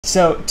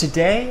So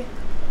today,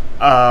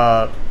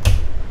 I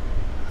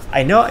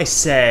know I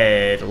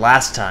said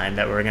last time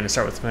that we were going to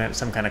start with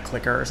some kind of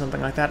clicker or something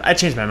like that. I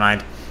changed my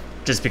mind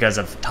just because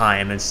of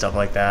time and stuff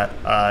like that.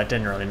 It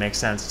didn't really make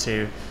sense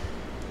to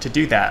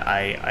do that,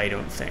 I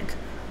don't think.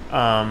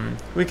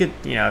 We could,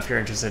 if you're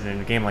interested in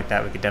a game like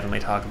that, we could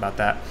definitely talk about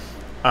that.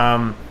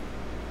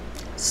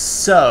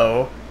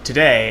 So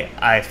today,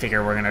 I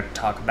figure we're going to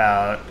talk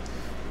about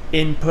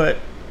input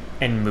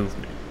and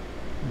movement,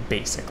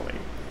 basically.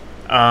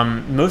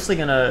 Mostly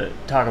gonna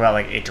talk about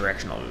like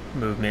directional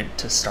movement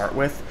to start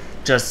with,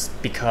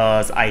 just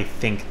because I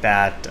think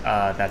that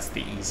that's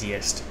the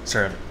easiest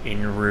sort of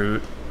en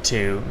route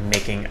to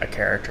making a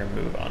character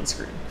move on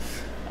screen.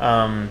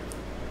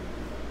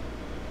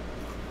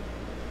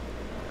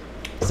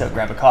 So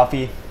grab a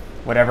coffee,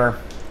 whatever,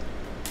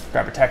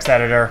 grab a text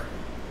editor,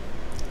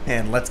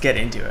 and let's get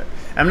into it.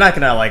 I'm not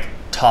gonna like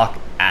talk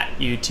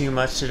at you too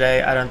much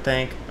today, I don't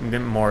think.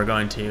 I'm more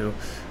going to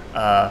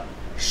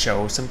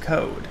show some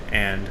code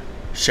and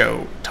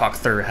talk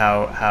through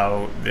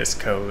how this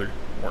code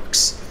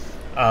works.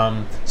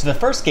 So the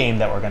first game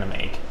that we're gonna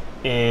make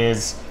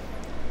is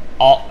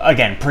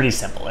again pretty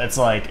simple. It's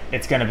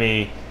gonna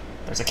be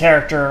there's a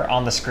character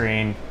on the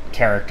screen.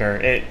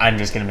 I'm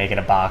just gonna make it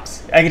a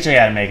box. I can show you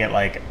how to make it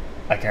like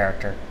a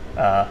character,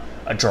 a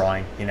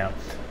drawing,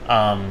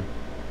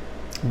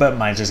 but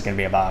mine's just gonna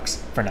be a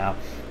box for now.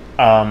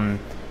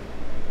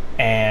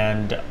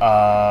 And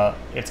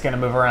it's going to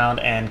move around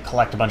and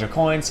collect a bunch of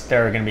coins.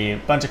 There are going to be a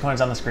bunch of coins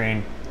on the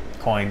screen.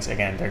 Coins,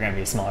 again, they're going to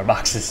be smaller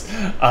boxes.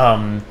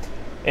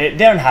 They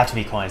don't have to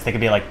be coins. They could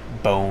be like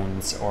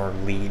bones or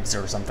leaves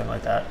or something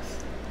like that.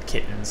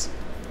 Kittens.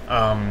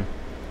 But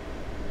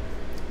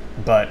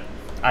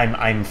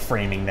I'm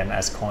framing them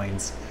as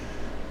coins.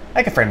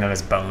 I could frame them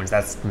as bones.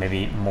 That's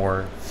maybe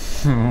more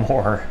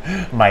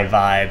my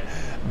vibe.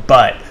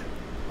 But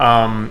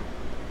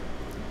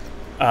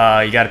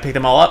you got to pick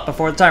them all up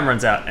before the time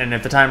runs out, and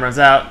if the time runs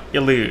out, you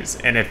lose,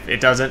 and if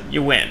it doesn't,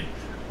 you win.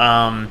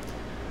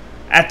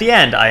 At the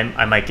end,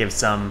 I might give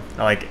some,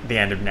 like the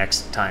end of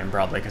next time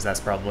probably, because that's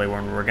probably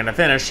when we're gonna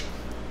finish.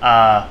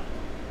 Yeah,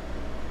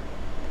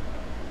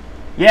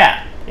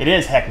 it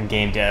is heckin'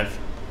 game dev.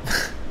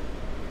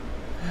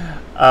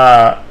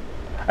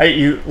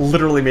 You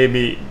literally made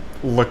me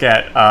look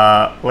at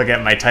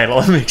my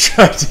title and make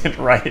sure I didn't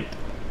write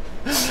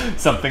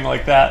something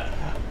like that.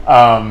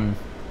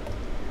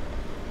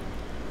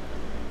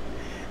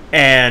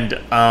 And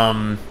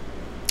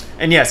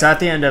yeah, so at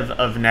the end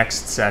of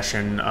next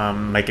session,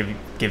 might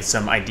give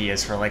some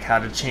ideas for like how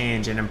to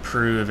change and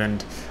improve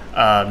and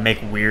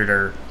make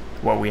weirder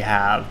what we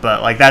have.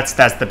 But like that's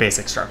the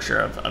basic structure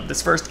of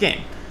this first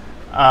game.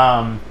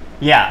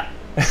 Yeah,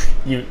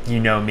 you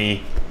know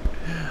me.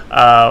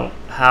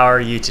 How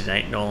are you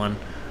tonight, Nolan?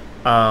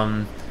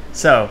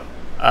 So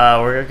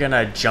we're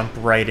gonna jump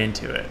right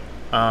into it.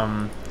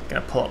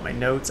 Gonna pull up my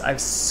notes. I have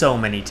so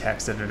many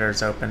text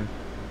editors open.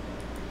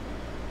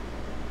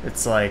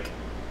 It's like,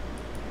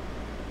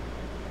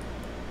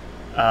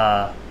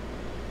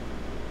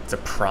 it's a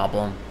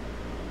problem.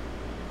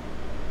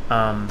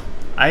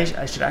 I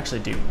should actually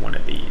do one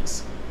of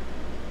these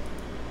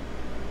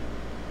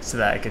so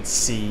that I could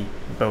see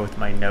both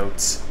my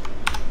notes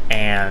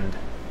and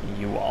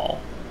you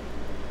all.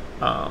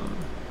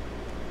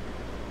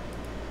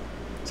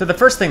 So the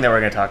first thing that we're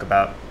going to talk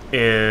about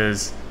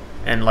is,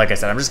 and like I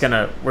said,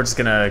 we're just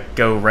gonna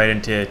go right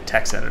into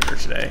text editor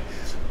today.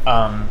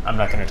 I'm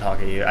not going to talk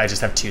at you. I just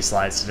have two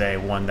slides today.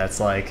 One that's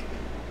like,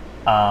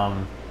 oh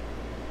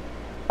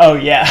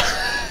yeah,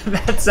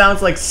 that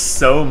sounds like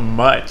so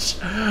much.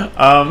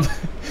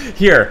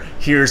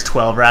 Here's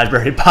 12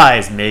 Raspberry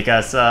Pis. Make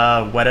us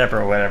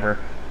whatever.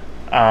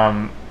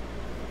 I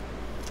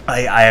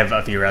have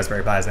a few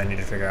Raspberry Pis I need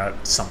to figure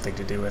out something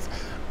to do with.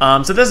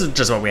 So this is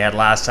just what we had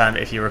last time,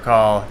 if you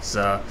recall. It's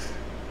a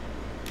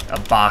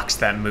box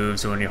that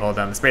moves when you hold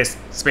down the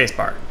space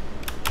bar.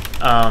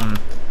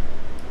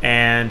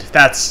 And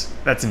that's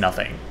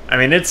nothing. I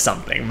mean, it's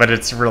something, but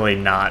it's really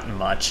not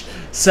much.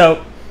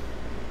 So,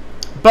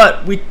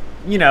 but we,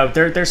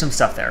 there's some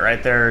stuff there,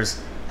 right?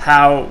 There's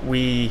how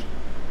we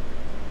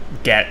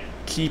get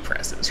key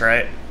presses,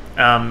 right?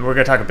 We're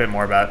gonna talk a bit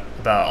more about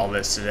all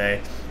this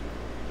today.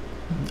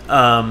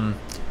 And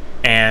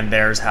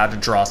there's how to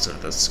draw to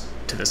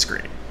the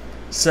screen.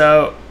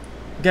 So,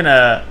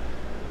 gonna.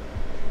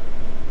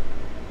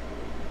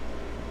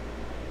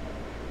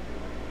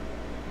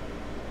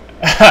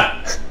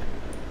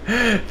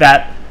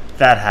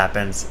 that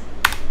happens.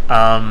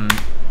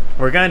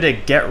 We're going to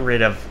get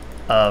rid of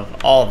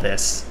all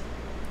this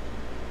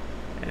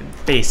and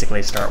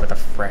basically start with a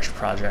fresh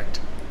project.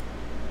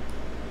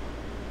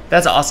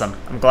 That's awesome.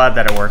 I'm glad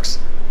that it works.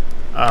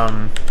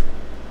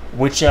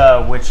 Which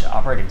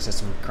operating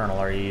system kernel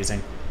are you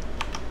using?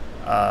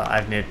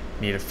 I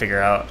need to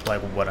figure out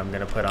like what I'm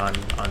gonna put on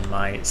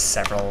my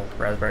several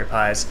Raspberry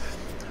Pis.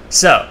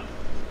 So,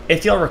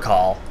 if you'll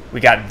recall,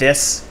 we got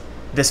this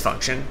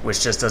function,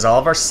 which just does all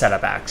of our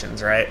setup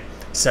actions, right?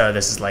 So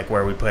this is like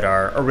where we put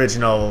our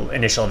original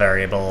initial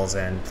variables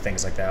and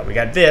things like that. We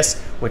got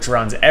this, which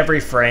runs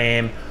every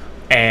frame,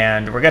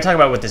 and we're going to talk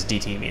about what this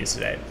DT means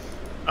today.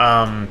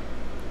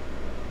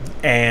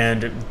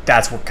 And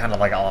that's where kind of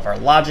like all of our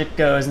logic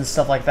goes and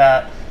stuff like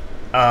that.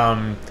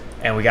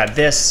 And we got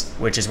this,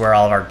 which is where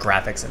all of our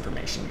graphics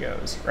information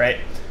goes, right?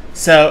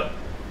 So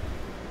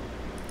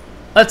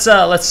let's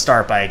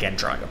start by again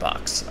drawing a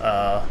box.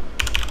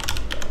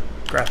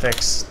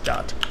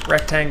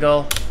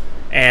 Graphics.rectangle,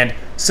 and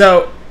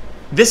so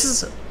this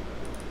is,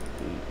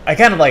 I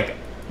kind of like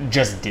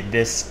just did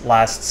this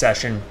last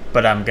session,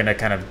 but I'm gonna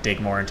kind of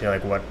dig more into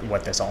like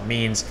what this all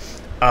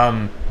means.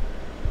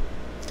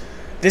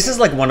 This is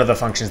like one of the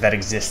functions that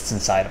exists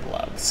inside of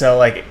love. So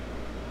like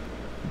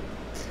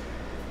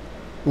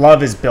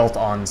love is built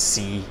on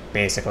C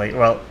basically.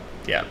 Well,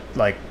 yeah,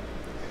 like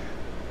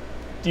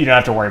you don't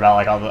have to worry about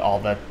like all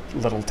the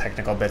little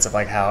technical bits of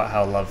like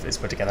how love is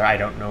put together. I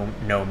don't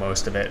know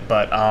most of it,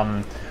 but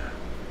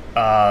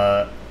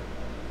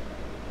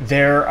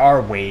there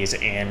are ways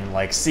in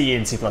like C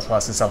and C++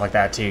 and stuff like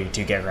that to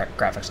get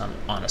graphics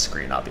on a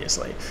screen.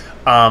 Obviously,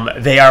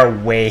 they are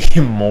way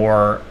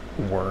more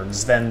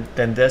words than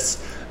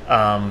this.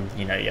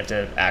 You know, you have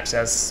to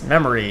access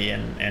memory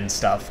and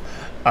stuff.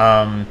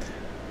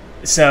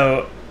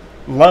 So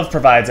love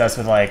provides us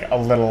with like a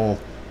little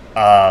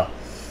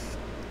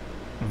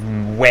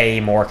way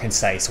more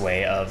concise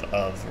way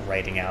of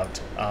writing out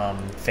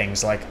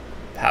things like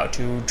how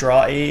to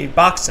draw a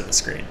box to the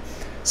screen.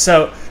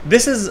 So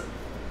this is,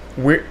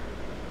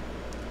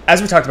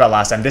 as we talked about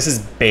last time, this is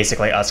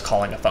basically us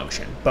calling a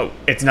function, but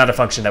it's not a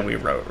function that we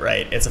wrote,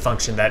 right? It's a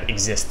function that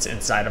exists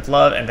inside of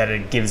love and that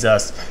it gives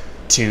us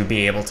to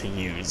be able to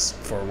use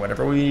for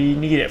whatever we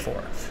need it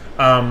for.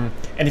 And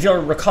if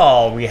you'll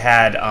recall, we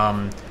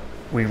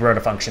wrote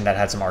a function that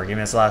had some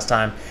arguments last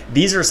time.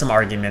 These are some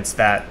arguments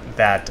that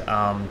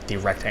the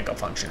rectangle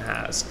function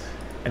has,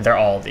 and they're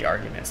all the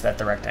arguments that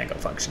the rectangle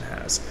function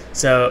has.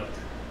 So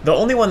the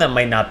only one that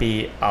might not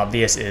be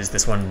obvious is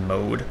this one,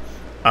 mode.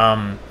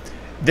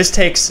 This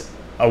takes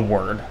a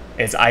word.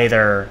 It's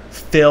either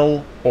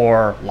fill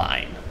or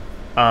line.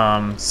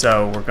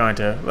 So we're going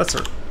to, let's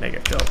make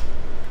it fill.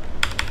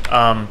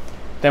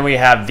 Then we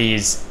have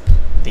these,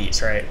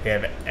 right? We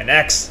have an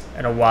X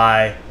and a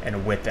Y and a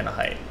width and a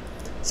height.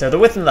 So the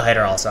width and the height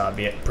are also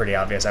pretty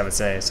obvious, I would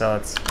say. So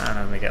let's, I don't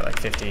know, make it like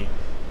 50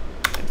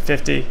 and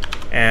 50.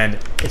 And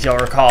if you'll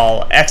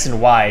recall, X and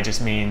Y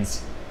just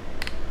means,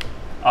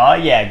 oh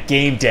yeah,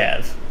 game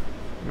dev.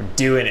 We're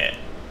doing it.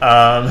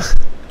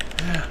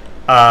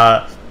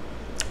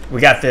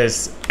 We got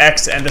this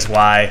X and this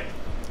Y,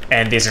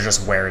 and these are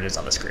just where it is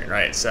on the screen,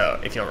 right? So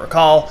if you'll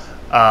recall,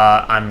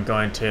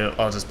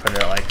 I'll just put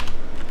it at like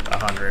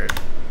 100,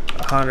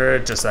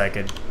 just so I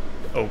could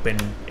open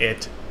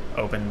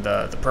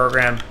the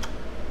program,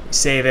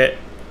 save it,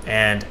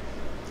 and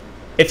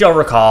if you'll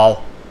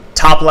recall,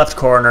 top left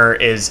corner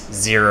is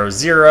 0,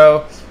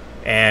 0,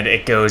 and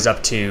it goes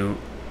up to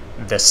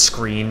the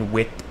screen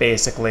width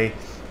basically.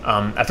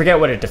 I forget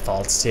what it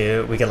defaults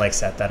to. We could like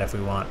set that if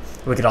we want.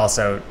 We could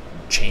also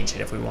change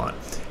it if we want.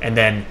 And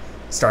then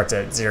starts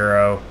at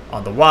 0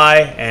 on the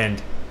Y,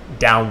 and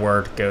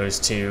downward goes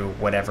to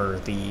whatever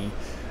the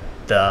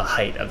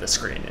height of the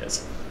screen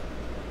is.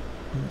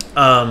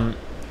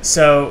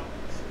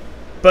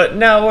 But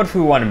now what if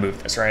we want to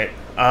move this, right?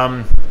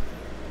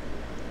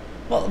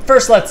 Well,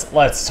 first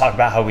let's talk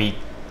about how we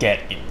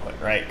get input,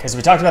 right? Because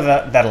we talked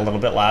about that a little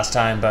bit last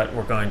time, but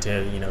we're going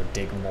to, you know,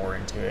 dig more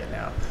into it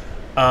now.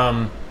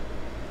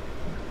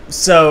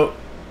 So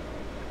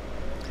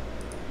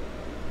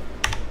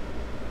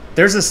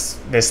there's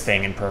this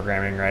thing in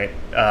programming, right,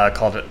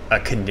 called a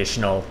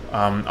conditional.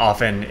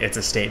 Often it's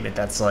a statement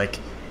that's like,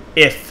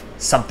 if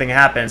something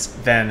happens,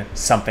 then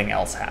something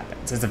else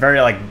happens. It's a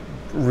very like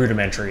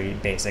rudimentary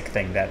basic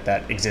thing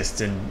that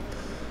exists in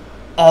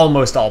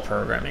almost all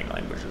programming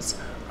languages.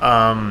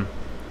 I'd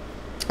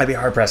be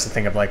hard pressed to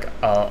think of like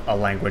a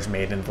language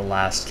made in the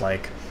last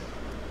like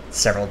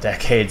several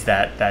decades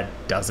that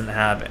doesn't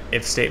have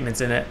if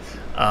statements in it.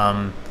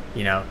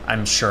 You know,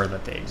 I'm sure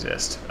that they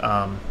exist,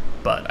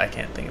 but I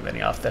can't think of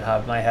any off the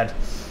top of my head.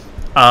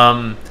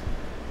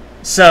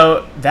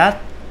 So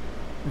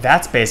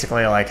that's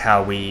basically like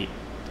how we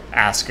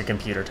ask a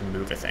computer to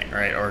move a thing,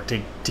 right? Or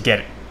to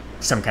get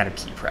some kind of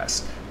key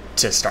press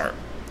to start,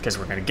 because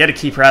we're going to get a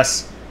key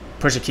press,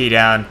 push a key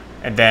down,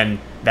 and then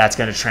that's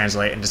going to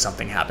translate into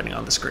something happening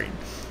on the screen.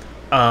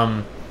 So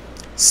I'm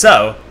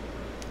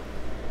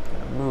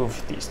going to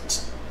move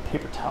these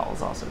paper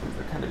towels also because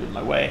they're kind of in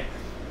my way.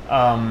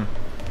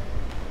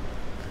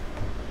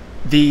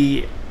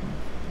 The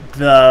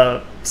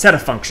set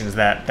of functions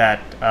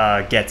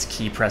that gets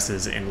key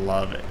presses in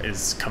love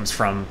comes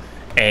from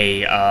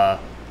a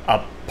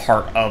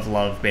part of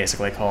love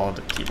basically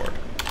called keyboard.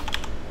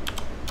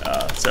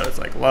 So it's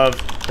like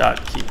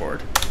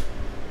love.keyboard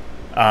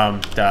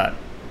dot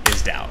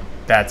is down.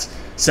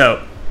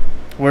 So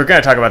we're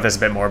going to talk about this a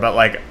bit more, but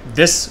like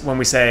this, when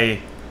we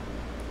say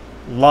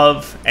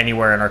love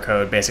anywhere in our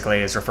code,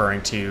 basically is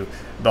referring to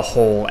the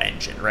whole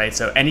engine, right?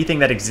 So anything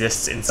that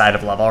exists inside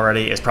of love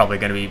already is probably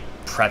going to be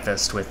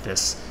prefaced with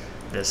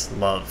this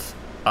love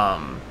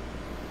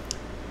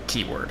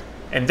keyword.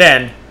 And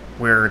then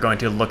we're going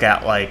to look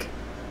at like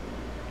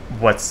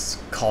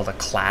what's called a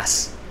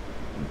class,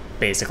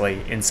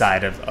 basically,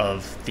 inside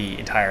of the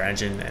entire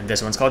engine, and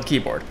this one's called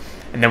keyboard.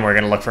 And then we're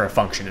going to look for a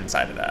function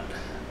inside of that.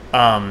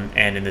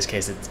 And in this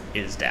case, it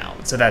is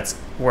down. So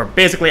we're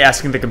basically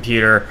asking the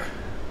computer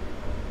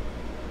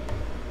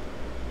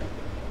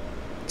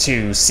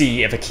to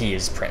see if a key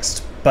is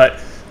pressed. But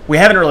we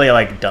haven't really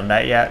like done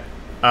that yet,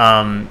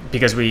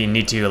 because we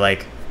need to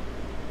like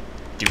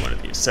do one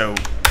of these. So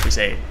we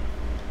say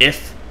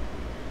if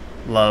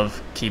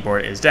love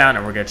keyboard is down,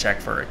 and we're going to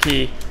check for a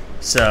key.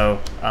 So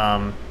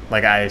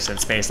like I said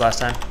space last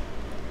time,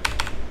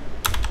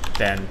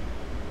 then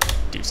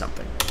do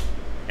something.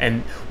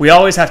 And we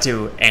always have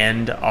to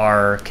end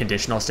our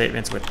conditional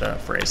statements with the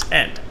phrase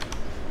end.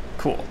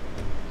 Cool.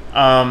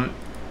 And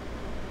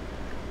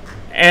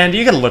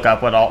you can look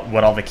up what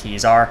all the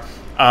keys are.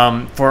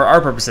 For our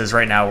purposes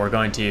right now, we're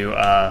going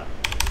to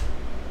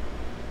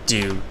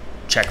do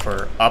check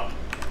for up,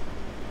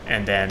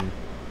 and then,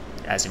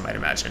 as you might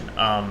imagine,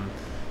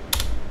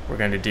 we're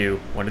going to do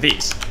one of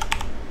these,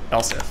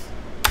 else if.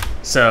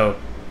 So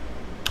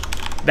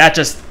that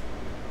just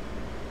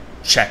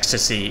checks to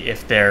see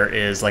if there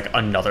is like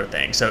another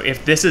thing. So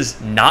if this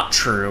is not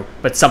true,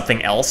 but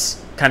something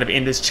else kind of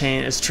in this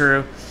chain is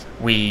true,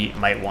 we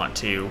might want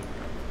to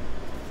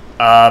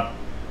add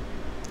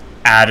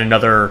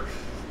another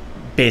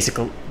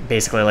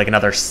basically like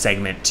another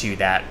segment to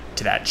that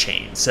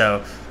chain.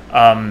 So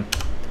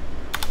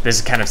this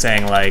is kind of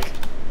saying like,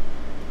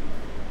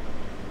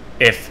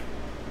 if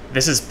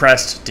this is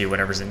pressed, do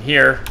whatever's in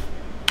here.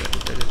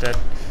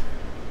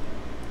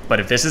 But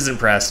if this isn't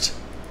pressed,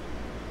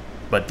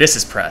 but this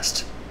is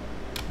pressed,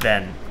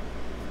 then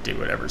do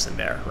whatever's in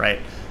there, right?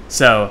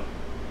 So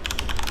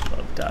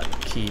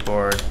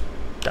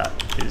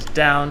love.keyboard.is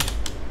down.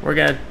 We're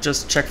gonna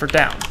just check for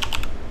down.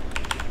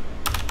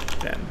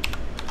 Then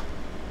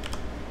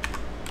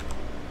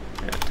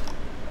and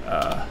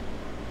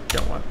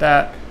don't want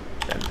that.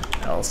 Then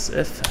else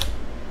if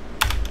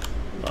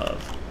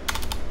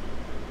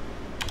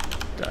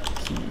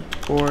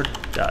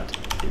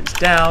love.keyboard.is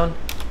down.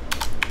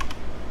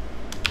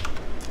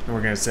 And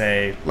we're going to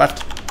say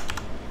left,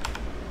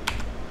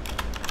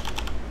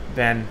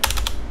 then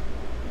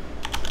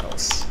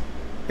else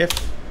if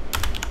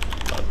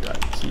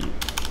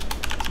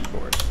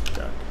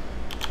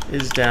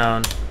love.keyboard.is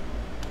down,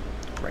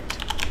 right.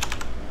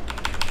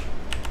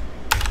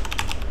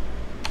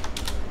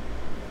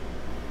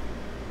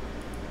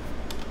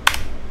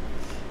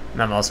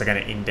 And I'm also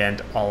going to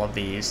indent all of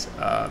these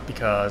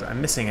because I'm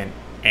missing an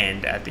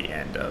end at the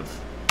end of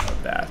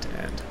that,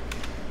 and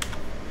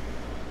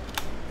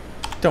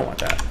don't want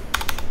that.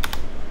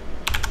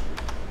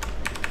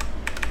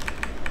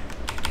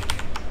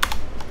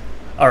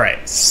 All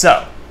right,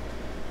 so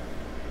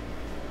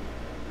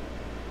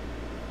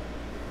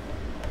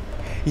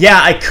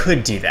yeah, I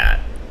could do that.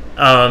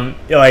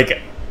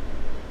 Like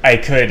I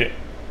could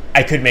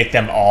make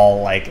them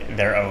all like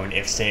their own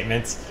if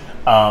statements.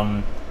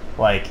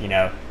 Like, you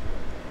know,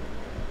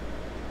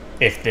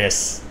 if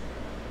this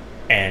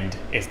and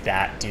if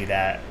that, do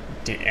that,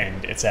 do,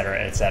 and etc.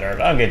 etc.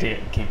 But I'm going to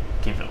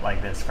keep it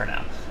like this for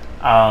now.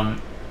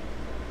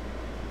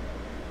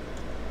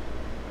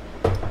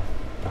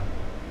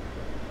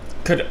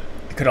 Could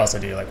also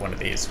do like one of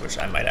these, which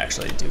I might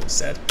actually do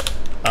instead.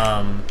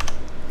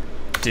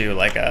 Do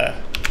like a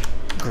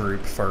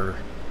group for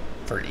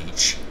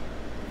each.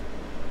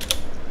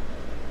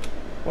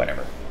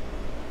 Whatever.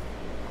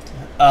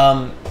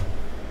 All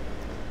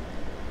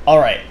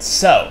right,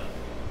 so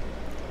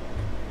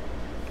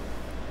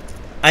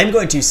I'm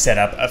going to set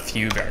up a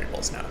few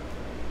variables now.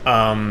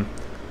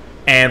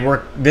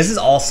 And this is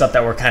all stuff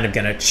that we're kind of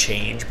gonna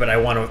change, but I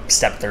want to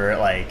step through it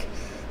like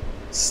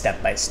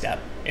step by step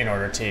in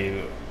order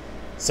to,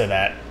 so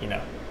that, you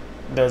know,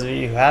 those of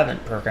you who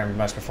haven't programmed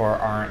much before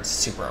aren't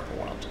super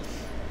overwhelmed.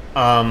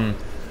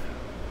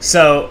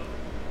 So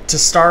to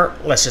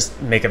start, let's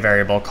just make a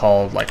variable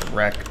called like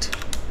rect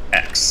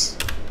x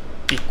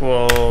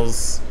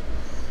equals,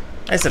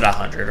 I said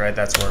 100, right?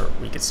 That's where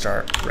we could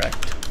start.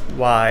 Rect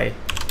y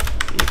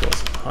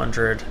equals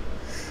 100.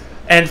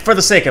 And for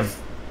the sake of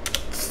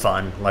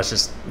fun, let's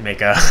just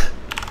make a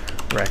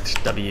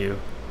rect w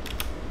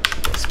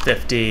equals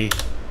 50,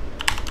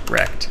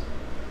 rect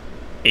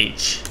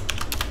h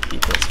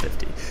equals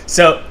 50.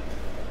 So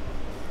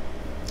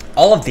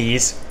all of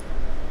these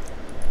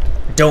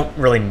don't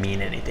really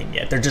mean anything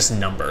yet. They're just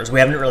numbers. We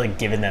haven't really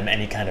given them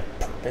any kind of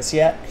purpose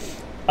yet,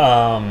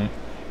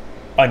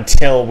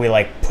 until we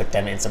like put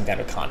them in some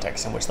kind of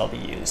context in which they'll be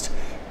used.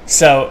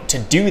 So to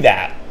do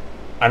that,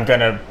 I'm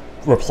gonna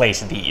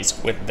replace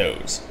these with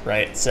those,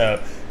 right?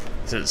 So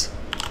this is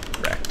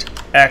rect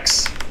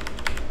x,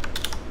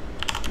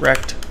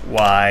 rect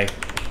y,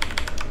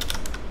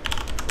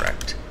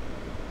 rect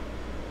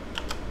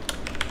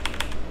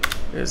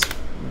is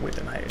width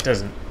and height. It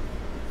doesn't,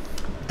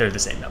 they're the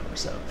same number,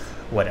 so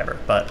whatever.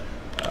 But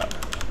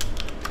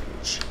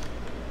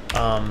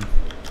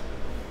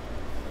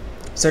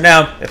so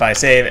now if I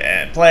save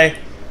and play,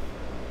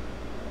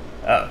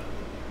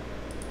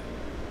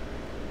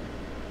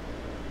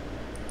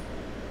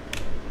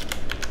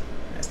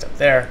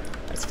 there.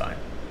 That's fine.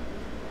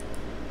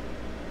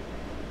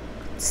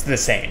 It's the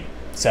same.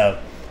 So,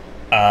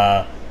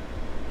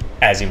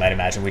 as you might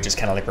imagine, we just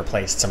kind of like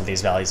replaced some of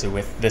these values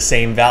with the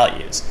same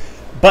values.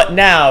 But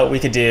now we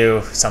could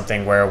do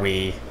something where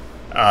we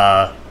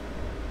can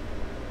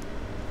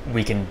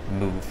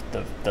move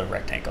the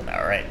rectangle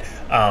now, right?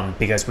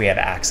 Because we have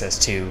access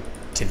to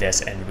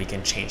this, and we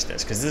can change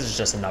this because this is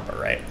just a number,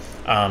 right?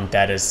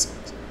 That is,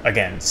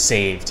 again,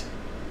 saved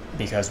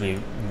because we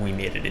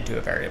made it into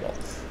a variable.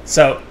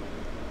 So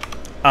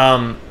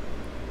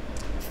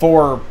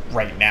for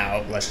right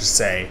now, let's just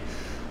say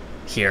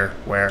here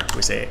where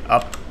we say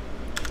up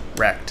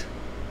rect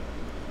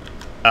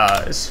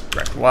is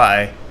rect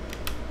y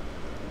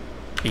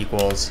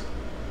equals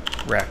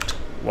rect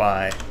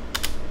y.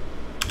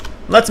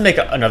 Let's make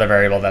another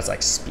variable that's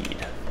like speed.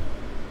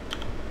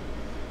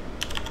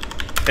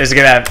 It's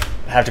gonna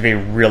have to be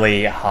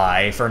really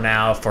high for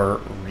now for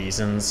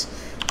reasons.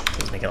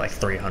 Let's make it like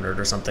 300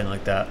 or something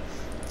like that.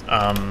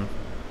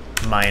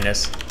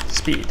 Minus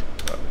speed.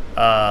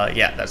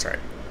 Yeah, that's right.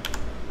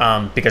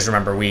 Because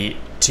remember,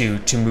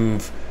 to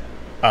move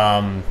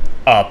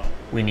up,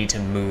 we need to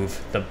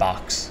move the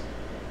box.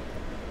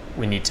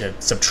 We need to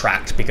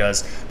subtract,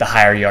 because the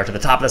higher you are to the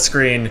top of the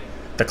screen,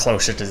 the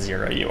closer to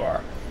 0 you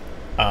are.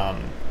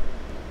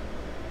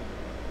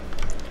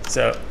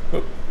 So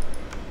now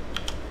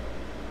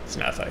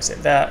if I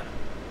save that,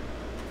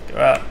 go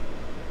out,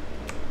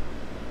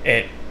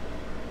 it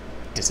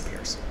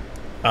disappears.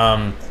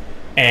 And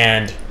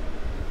that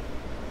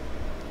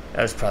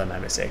was probably my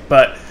mistake,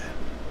 but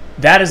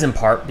that is in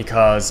part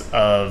because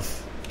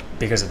of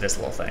this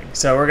little thing.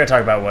 So we're gonna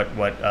talk about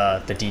what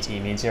the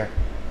DT means here.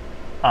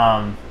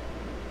 Yeah,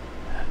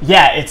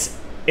 it's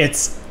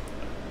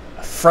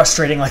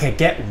frustrating. Like, I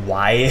get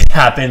why it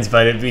happens,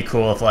 but it'd be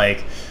cool if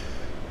like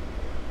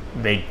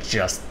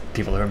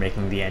people who are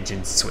making the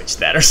engine switch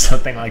that or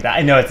something like that.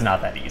 I know it's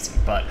not that easy,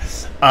 but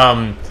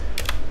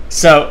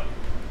so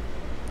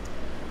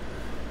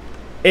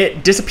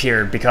it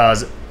disappeared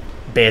because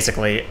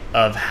basically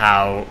of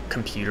how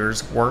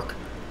computers work,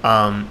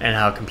 and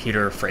how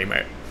computer frame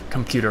rate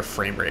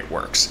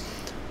works.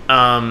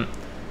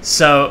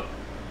 So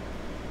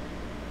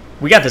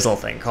we got this little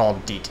thing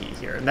called DT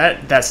here, and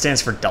that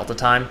stands for delta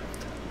time.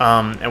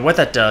 And what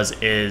that does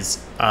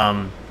is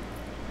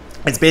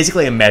it's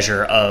basically a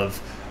measure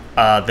of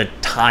the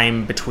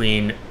time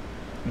between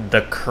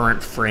the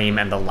current frame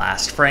and the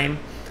last frame.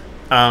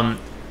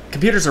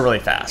 Computers are really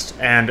fast,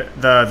 and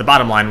the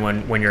bottom line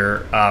when you're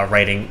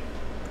writing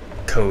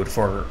code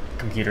for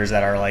computers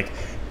that are like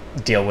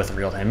deal with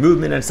real-time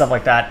movement and stuff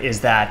like that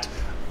is that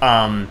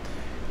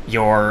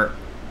you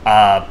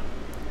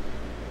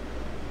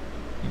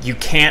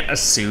can't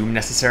assume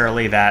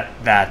necessarily that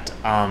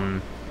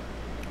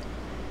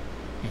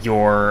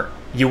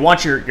you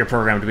want your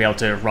program to be able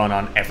to run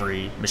on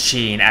every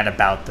machine at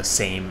about the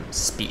same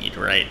speed,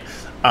 right?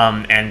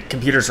 And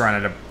computers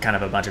run at kind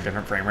of a bunch of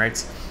different frame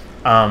rates.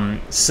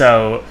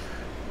 So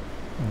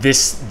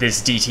this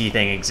DT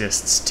thing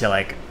exists to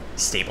like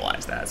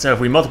stabilize that. So if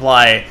we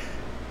multiply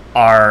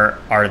our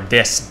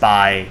this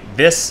by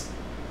this,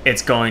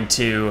 it's going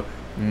to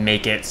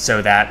make it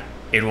so that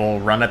it will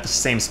run at the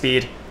same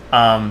speed.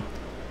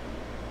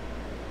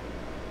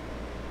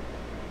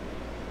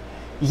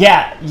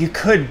 Yeah, you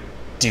could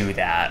do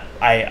that,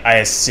 I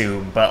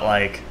assume, but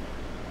like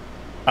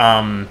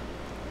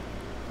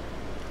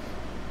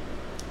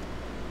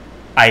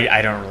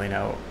I don't really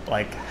know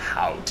like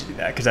how to do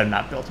that because I've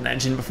not built an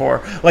engine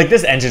before. Like,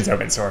 this engine's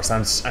open source.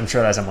 I'm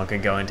sure that someone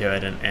could go into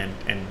it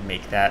and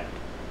make that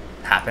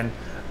happen.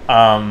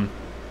 I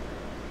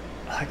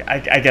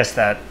guess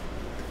that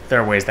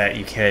there are ways that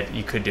you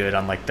could do it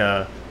on like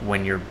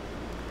when you're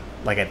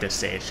like at this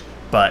stage,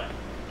 but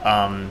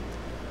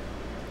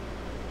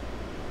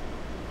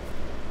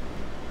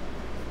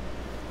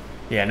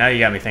yeah, now you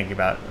got me thinking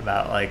about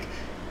like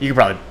you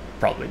could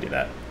probably do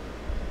that.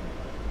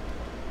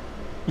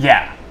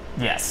 Yeah.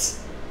 Yes.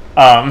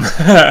 I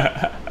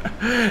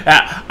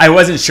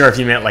wasn't sure if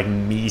you meant like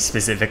me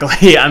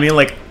specifically. I mean,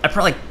 like, I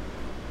probably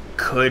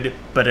could,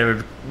 but it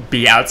would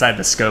be outside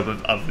the scope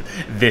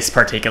of this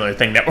particular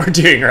thing that we're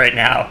doing right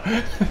now.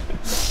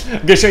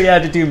 I'm gonna show you how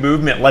to do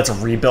movement. Let's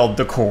rebuild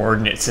the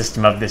coordinate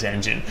system of this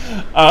engine.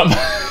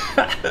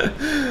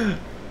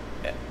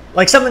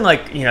 Like something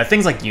like,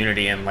 things like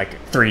Unity and like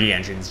 3D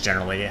engines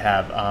generally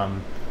have,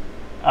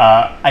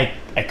 I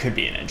could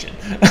be an engine.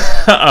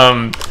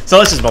 So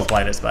let's just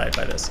multiply this by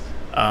this.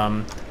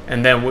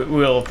 And then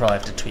we'll probably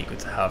have to tweak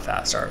with how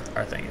fast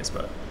our thing is,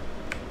 but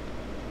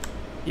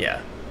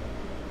yeah.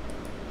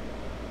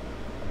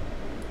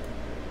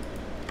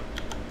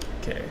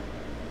 Okay.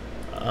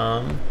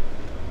 Gonna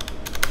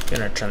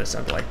turn this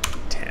down to like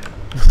 10.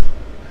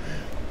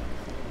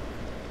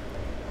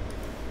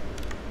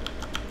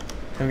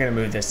 I'm gonna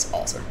move this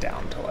also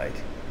down to like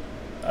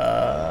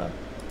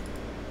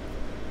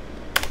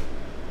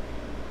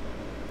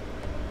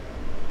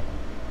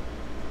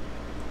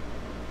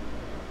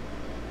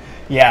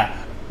yeah,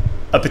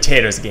 a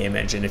potato's game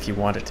engine if you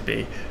want it to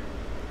be.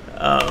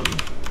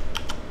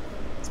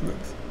 Let's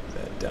move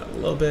that down a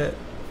little bit.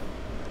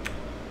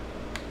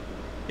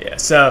 Yeah,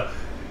 so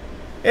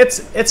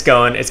it's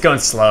going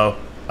slow.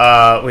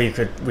 We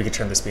could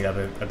turn the speed up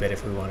a bit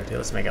if we wanted to.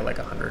 Let's make it like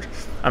 100.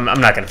 I'm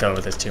not gonna fiddle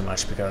with this too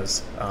much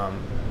because yeah,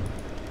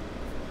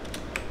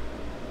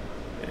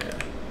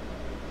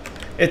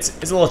 it's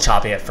a little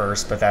choppy at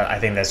first, but I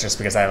think that's just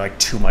because I have like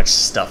too much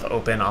stuff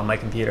open on my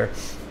computer.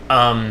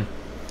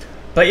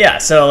 But yeah,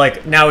 so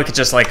like now we could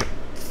just like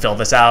fill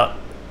this out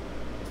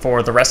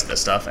for the rest of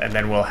this stuff, and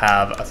then we'll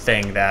have a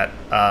thing that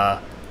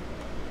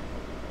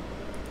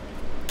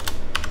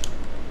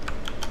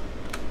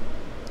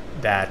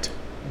that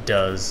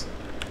does.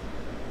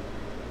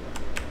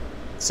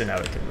 So now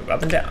we can move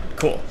up and down.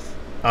 Cool.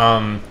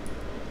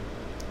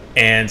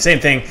 And same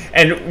thing,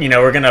 and you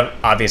know we're gonna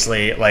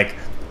obviously like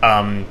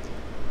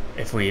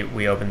if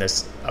we open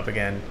this up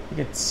again, you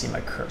can see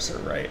my cursor,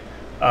 right?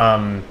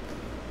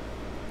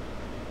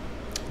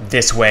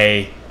 This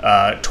way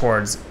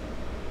towards,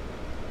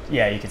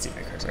 yeah, you can see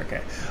my cursor,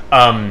 okay.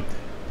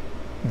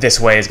 This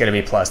way is going to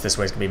be plus, this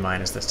way is going to be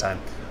minus this time.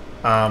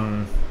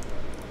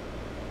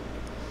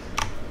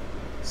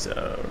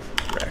 So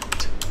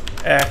rect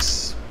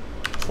x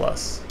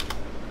plus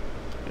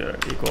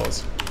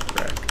equals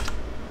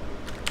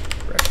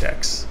rect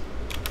x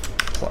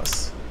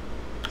plus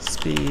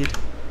speed.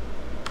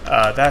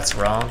 That's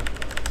wrong.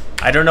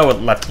 I don't know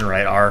what left and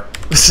right are,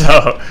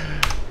 so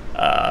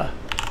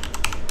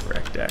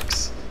rect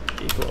x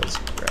equals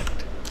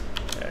rect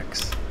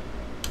x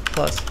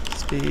plus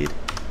speed,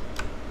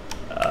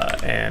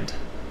 and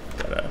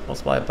gotta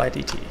multiply it by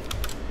dt.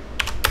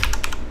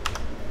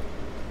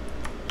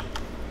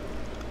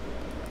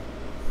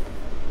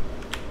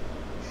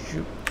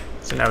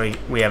 So now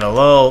we have a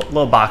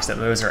little box that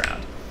moves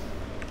around.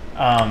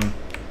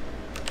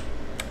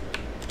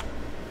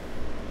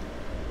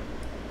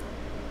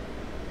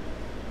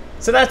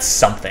 So that's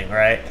something,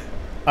 right?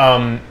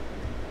 How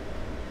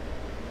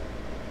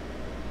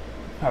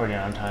are we doing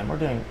on time? We're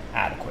doing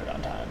adequate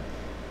on time.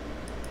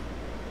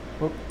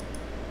 Whoop.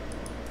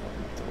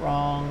 The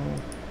wrong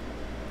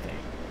thing.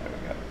 There we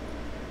go.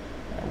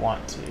 I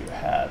want to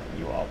have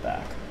you all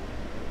back.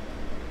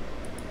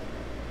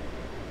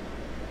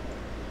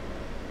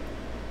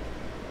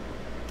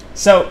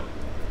 So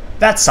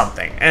that's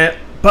something.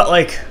 But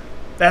like,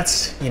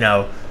 that's, you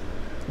know,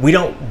 we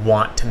don't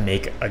want to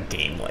make a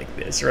game like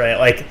this, right?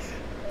 Like,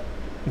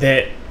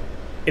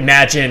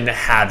 imagine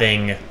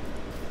having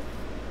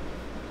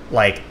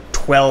like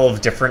 12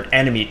 different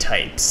enemy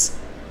types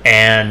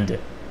and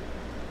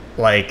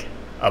like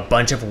a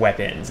bunch of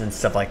weapons and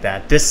stuff like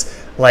that.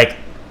 This, like,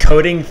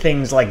 coding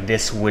things like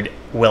this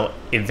will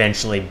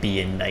eventually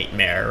be a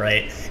nightmare,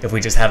 right? If we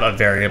just have a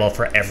variable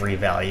for every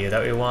value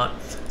that we want.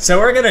 So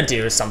we're gonna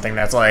do something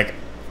that's like,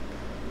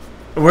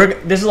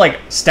 this is like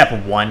step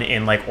one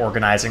in like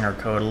organizing our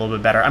code a little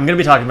bit better. I'm gonna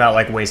be talking about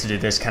like ways to do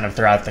this kind of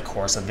throughout the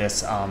course of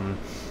this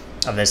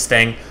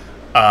thing.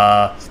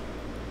 But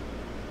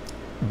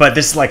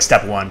this is like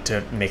step one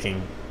to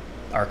making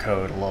our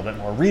code a little bit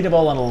more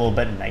readable and a little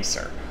bit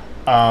nicer.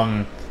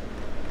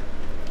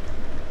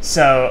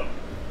 So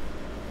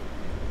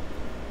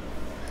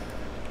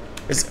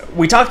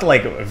we talked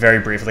like very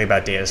briefly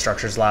about data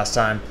structures last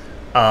time,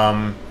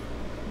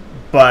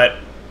 but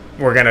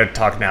we're gonna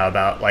talk now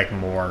about like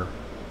more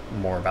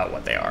about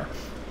what they are.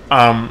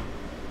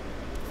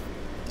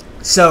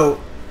 So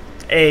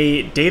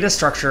a data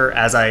structure,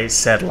 as I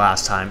said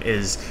last time,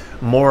 is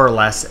more or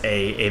less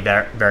a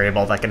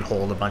variable that can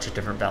hold a bunch of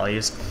different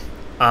values.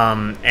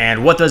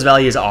 And what those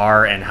values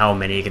are and how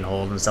many it can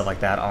hold and stuff like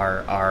that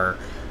are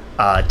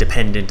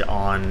dependent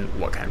on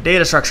what kind of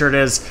data structure it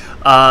is.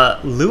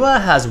 Lua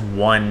has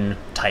one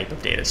type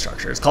of data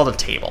structure. It's called a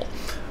table.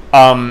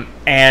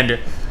 And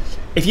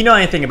if you know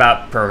anything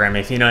about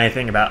programming, if you know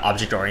anything about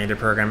object-oriented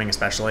programming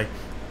especially,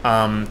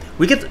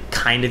 we could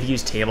kind of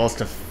use tables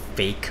to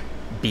fake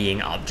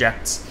being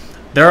objects.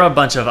 There are a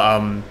bunch of,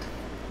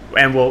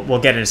 and we'll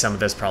get into some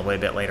of this probably a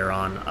bit later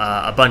on,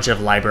 a bunch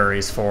of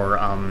libraries for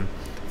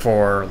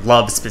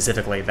Love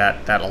specifically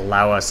that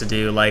allow us to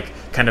do like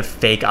kind of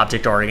fake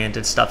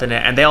object-oriented stuff in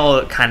it, and they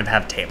all kind of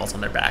have tables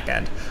on their back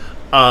end.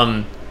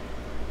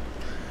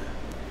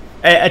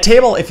 A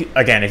table, if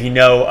you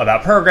know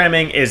about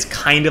programming, is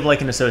kind of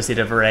like an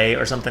associative array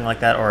or something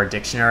like that, or a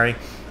dictionary.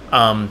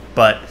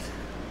 But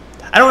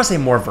I don't want to say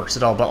more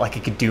versatile, but like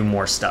it could do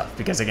more stuff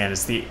because again,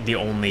 it's the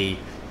only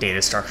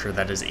data structure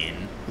that is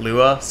in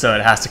Lua, so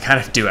it has to kind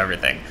of do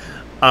everything.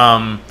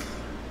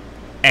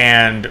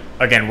 And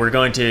again, we're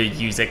going to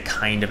use it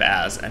kind of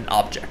as an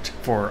object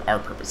for our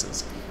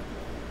purposes.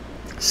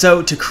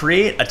 So to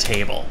create a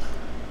table,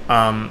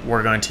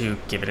 we're going to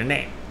give it a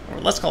name.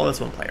 Or let's call this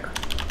one player.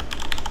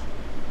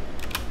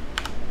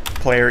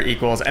 Player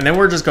equals, and then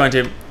we're just going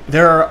to,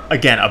 there are,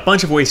 again, a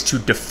bunch of ways to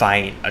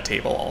define a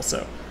table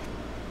also.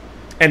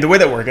 And the way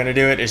that we're going to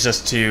do it is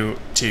just to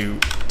do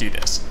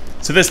this.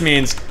 So this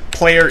means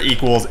player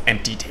equals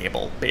empty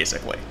table,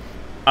 basically.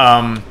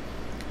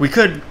 We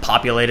could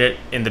populate it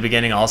in the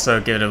beginning also,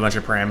 give it a bunch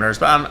of parameters,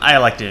 but I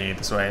like doing it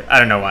this way. I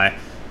don't know why.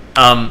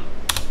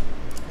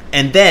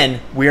 And then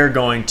we're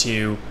going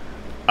to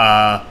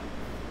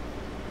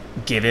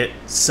give it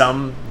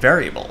some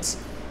variables.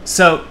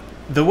 So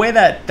the way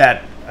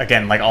that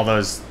again, like all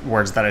those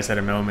words that I said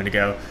a moment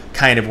ago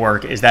kind of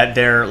work is that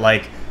they're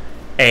like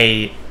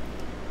a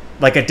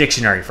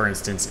dictionary, for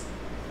instance,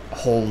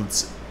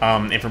 holds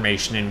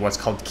information in what's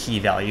called key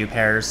value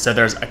pairs. So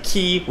there's a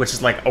key, which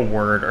is like a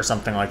word or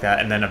something like that,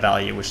 and then a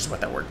value, which is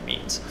what that word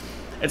means.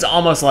 It's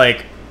almost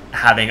like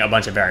having a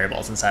bunch of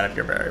variables inside of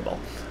your variable.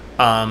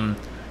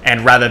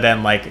 And rather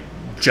than like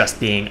just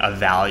being a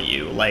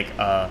value, like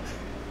a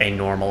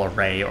normal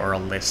array or a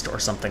list or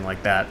something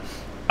like that,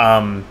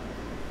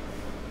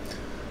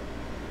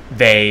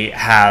 they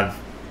have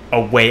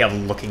a way of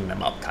looking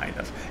them up, kind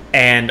of.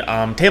 And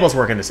tables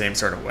work in the same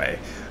sort of way,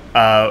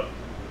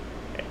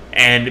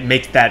 and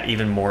make that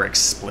even more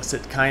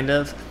explicit, kind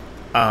of.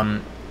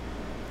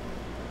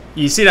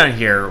 You see down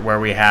here where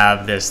we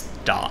have this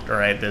dot,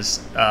 right? This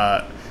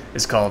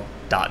is called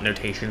dot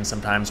notation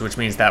sometimes, which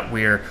means that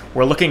we're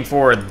looking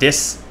for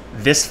this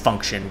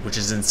function, which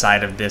is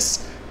inside of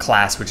this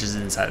class, which is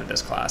inside of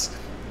this class,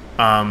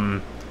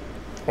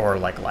 or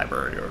like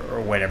library or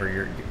whatever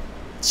your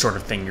sort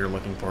of thing you're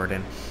looking for it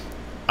in.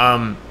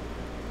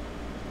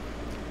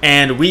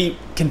 And we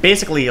can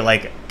basically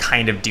like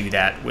kind of do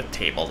that with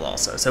tables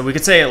also. So we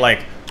could say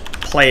like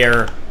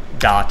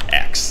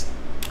player.x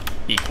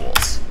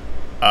equals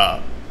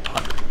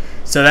 100.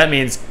 So that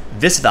means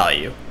this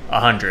value,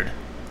 100,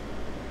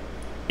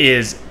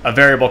 is a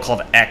variable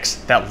called x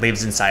that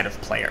lives inside of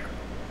player.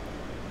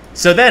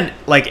 So then,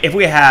 like, if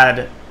we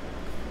had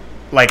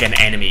like an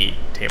enemy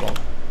table,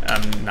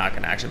 I'm not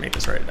gonna actually make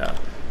this right now.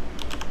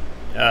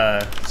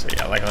 So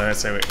yeah, like let's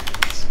say we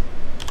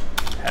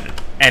had an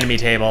enemy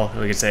table,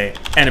 we could say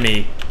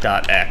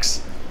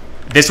enemy.x.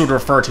 This would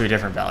refer to a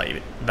different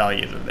value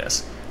than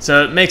this.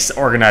 So it makes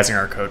organizing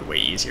our code way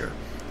easier.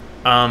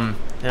 Now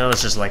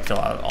let's just like fill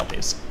out all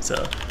these.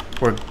 So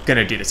we're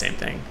gonna do the same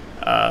thing.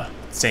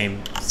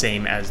 Same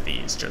as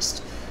these,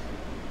 just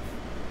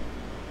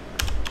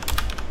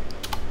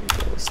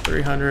equals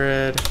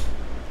 300.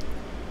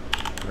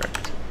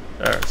 Correct.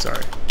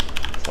 Sorry.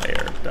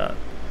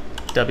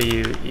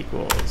 Player.w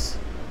equals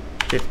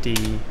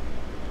 50.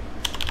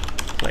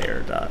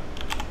 Player.h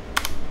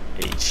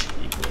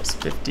equals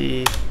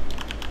 50.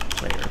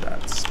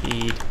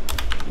 Player.speed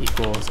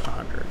equals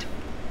 100.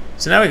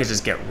 So now we can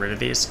just get rid of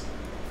these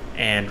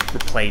and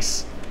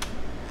replace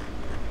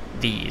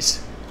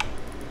these.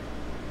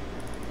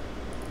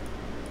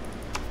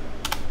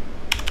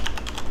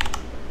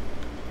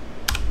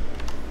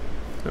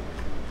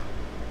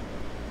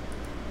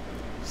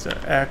 So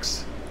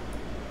x,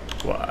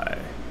 y,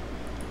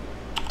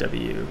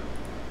 w,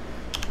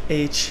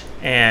 h,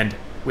 and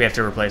we have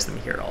to replace them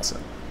here also.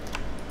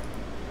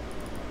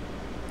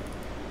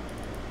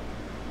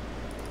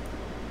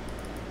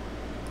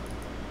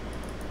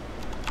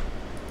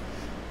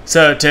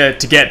 So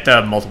to get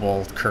the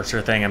multiple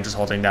cursor thing, I'm just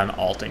holding down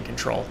Alt and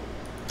Control.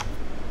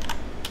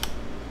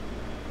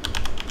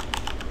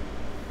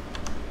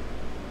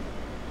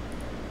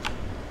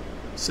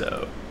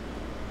 So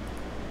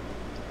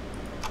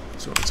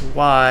it's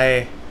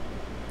y.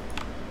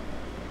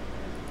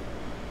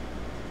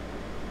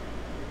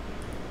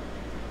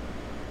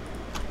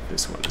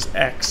 This one is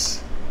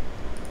x.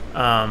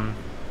 And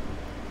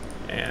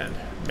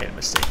made a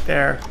mistake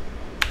there.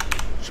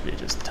 Should be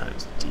just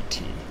times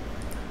dt.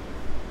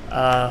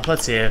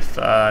 Let's see if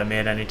I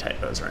made any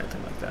typos or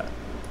anything like that.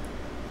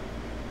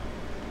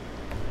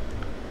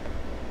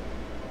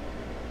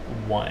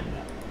 1.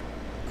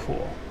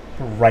 Cool.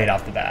 Right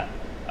off the bat.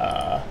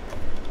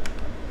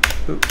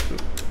 Oop.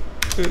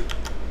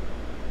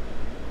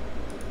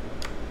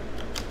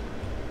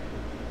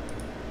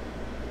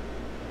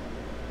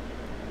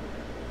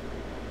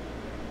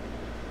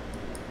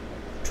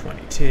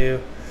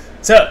 22.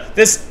 So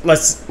this,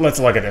 let's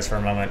look at this for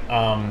a moment.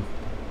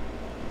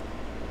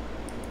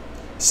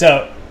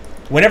 So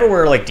whenever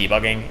we're like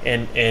debugging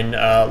in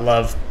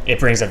Love, it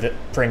brings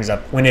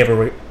up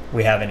whenever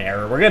we have an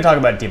error. We're going to talk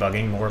about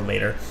debugging more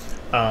later.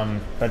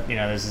 But you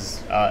know, this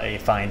is a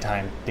fine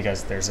time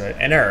because there's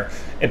an error.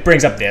 It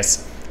brings up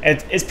this.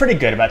 It's pretty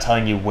good about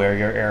telling you where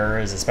your error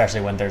is,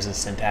 especially when there's a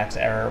syntax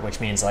error, which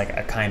means like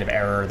a kind of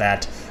error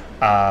that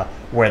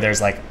where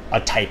there's like a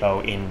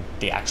typo in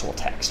the actual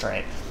text,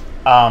 right?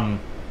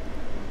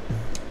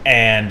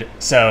 And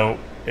so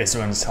this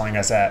one's telling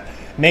us that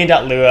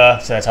main.lua,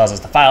 so that tells us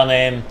the file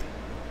name,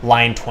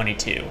 line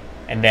 22,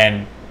 and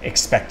then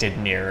expected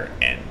near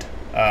end.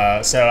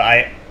 So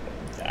I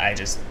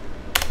just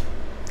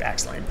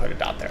accidentally put a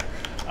dot there.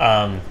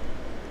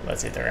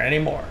 Let's see if there are any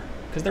more,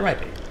 because there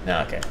might be.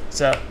 No, okay.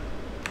 So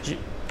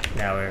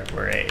now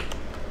we're a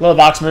little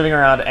box moving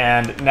around,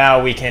 and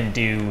now we can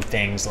do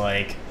things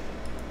like,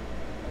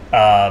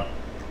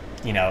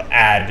 you know,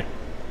 add.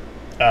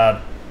 I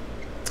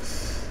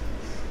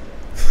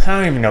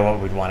don't even know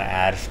what we'd want to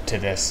add to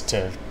this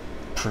to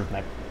prove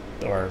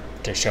or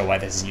to show why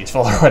this is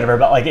useful or whatever.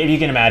 But like, if you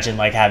can imagine,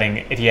 like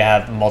if you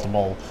have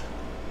multiple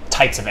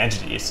types of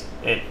entities,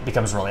 it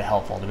becomes really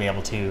helpful to be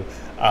able to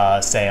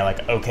say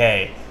like,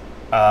 okay,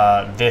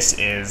 this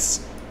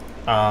is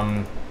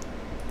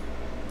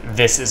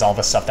this is all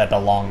the stuff that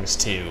belongs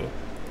to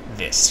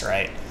this,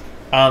 right?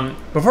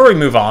 Before we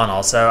move on,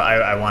 also,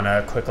 I want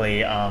to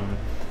quickly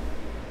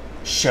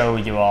show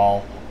you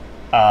all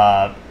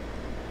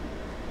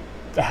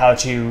how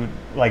to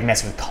like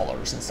mess with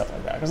colors and stuff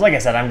like that. Because like I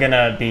said, I'm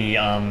gonna be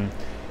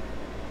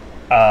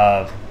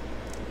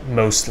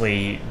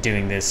mostly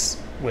doing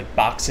this with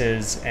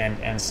boxes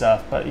and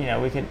stuff. But you know,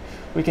 we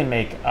can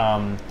make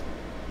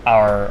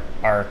our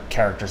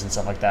characters and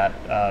stuff like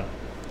that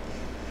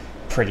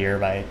prettier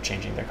by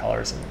changing their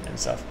colors and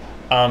stuff.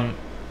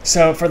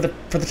 So for the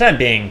time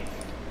being,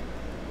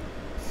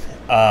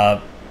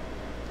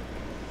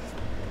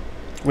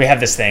 we have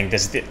this thing.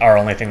 This is our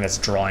only thing that's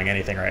drawing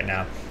anything right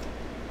now.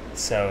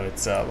 So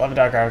it's a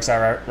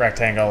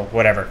love.graphics.rectangle,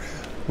 whatever.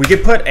 We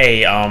could put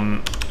a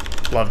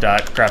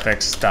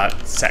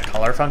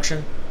love.graphics.setColor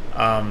function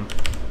on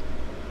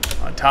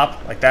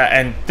top like that,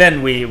 and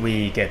then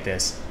we get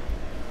this.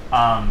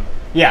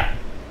 Yeah,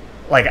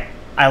 like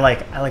I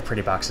like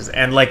pretty boxes,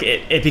 and like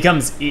it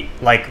becomes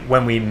like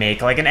when we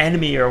make like an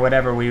enemy or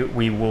whatever,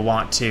 we will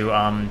want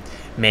to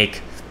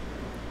make,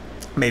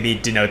 maybe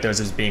denote those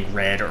as being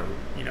red or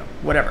you know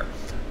whatever.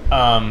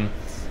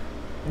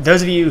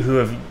 Those of you who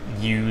have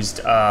used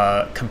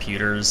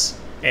computers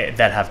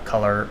that have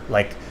color,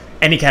 like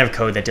any kind of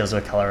code that deals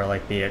with color,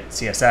 like be it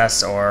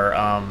CSS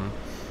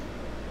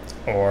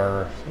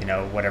or you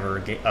know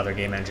whatever other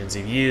game engines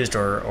you've used,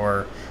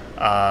 or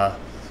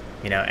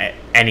you know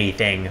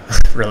anything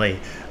really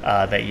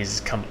that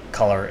uses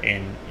color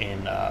in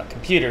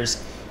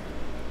computers,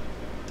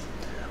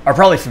 are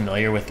probably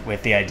familiar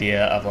with the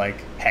idea of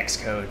like hex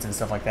codes and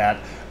stuff like that,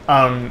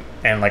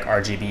 and like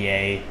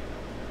RGBA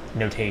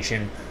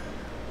notation.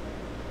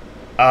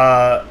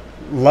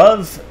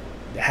 Love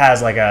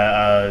has like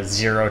a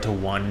 0 to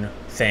 1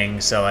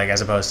 thing, so like as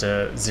opposed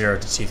to 0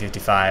 to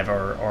 255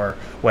 or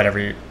whatever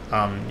you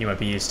might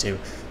be used to.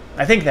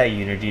 I think that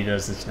Unity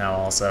does this now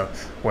also,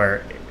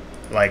 where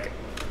like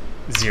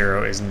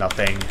 0 is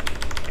nothing,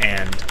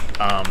 and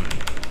I'm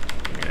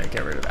gonna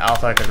get rid of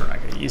alpha because we're not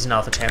gonna use an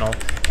alpha channel,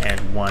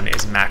 and 1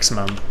 is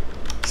maximum.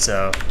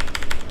 So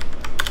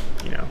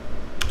you know,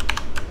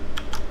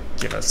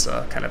 give us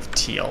a kind of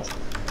teal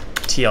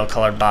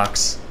colored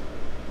box.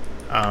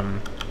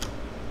 And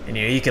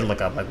you know, you can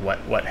look up like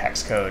what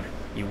hex code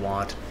you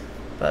want,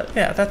 but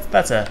yeah,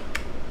 that's a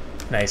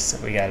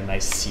nice. We got a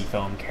nice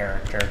seafoam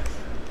character.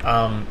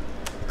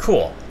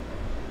 Cool.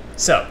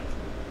 So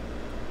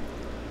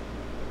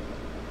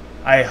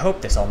I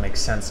hope this all makes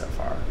sense so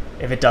far.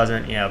 If it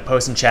doesn't, you know,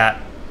 post in chat,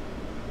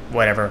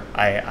 whatever.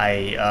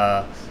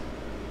 I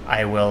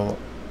will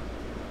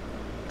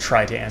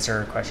try to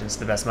answer questions to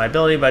the best of my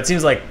ability, but it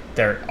seems like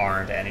there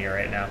aren't any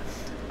right now.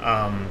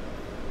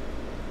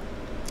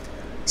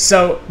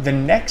 So the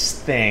next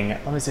thing,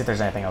 let me see if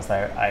there's anything else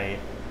that I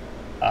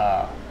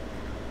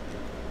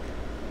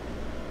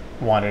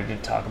wanted to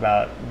talk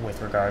about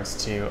with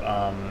regards to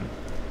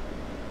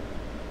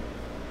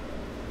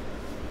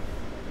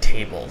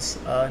tables.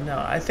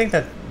 No, I think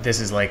that this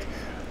is like,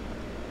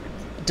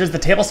 does the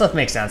table stuff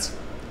make sense?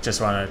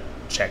 Just want to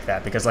check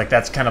that, because like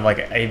that's kind of like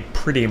a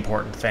pretty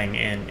important thing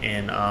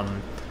in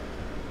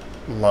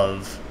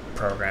Love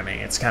programming.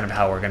 It's kind of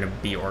how we're going to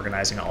be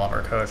organizing all of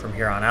our code from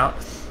here on out.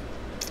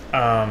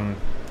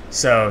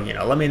 So, you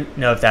know, let me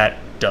know if that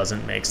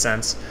doesn't make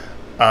sense.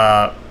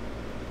 But,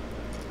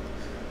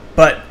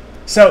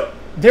 so,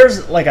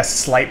 there's like a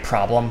slight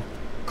problem,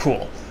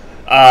 cool,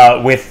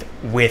 with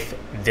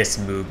this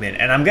movement.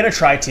 And I'm going to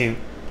try to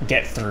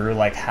get through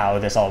like how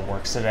this all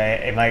works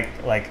today. It might,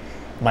 like,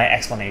 my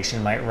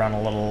explanation might run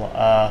a little,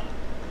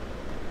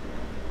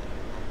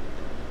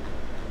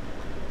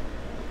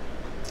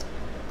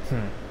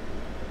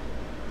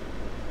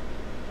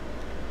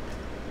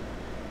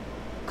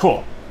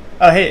 Cool.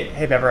 Oh, hey,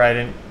 Pepper, I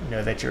didn't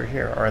know that you were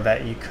here, or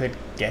that you could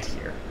get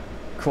here.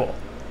 Cool.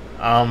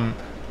 All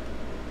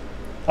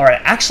right,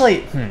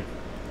 actually,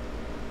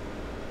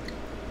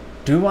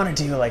 do we want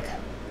to do like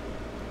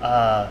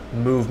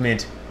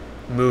movement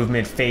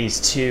phase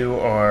 2,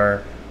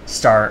 or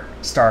start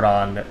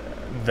on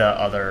the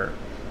other?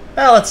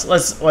 Well,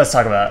 let's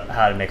talk about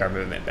how to make our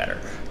movement better,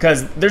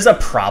 because there's a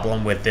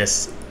problem with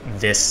this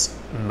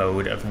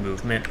mode of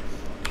movement,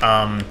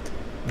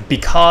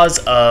 because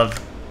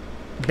of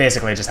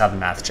basically just how the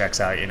math checks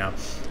out, you know.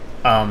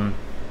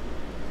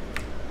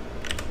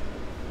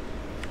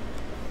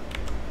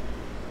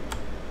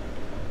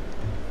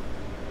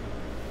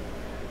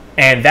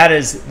 And that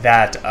is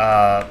that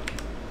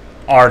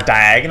our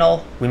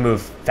diagonal we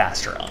move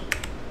faster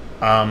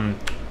on.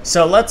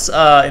 So let's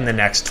in the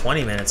next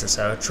 20 minutes or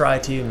so try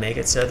to make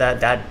it so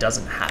that that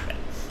doesn't happen.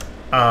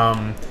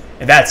 And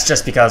that's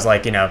just because,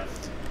 like, you know,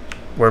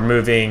 we're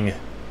moving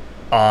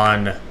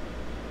on.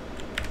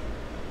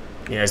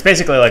 You know, it's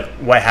basically like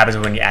what happens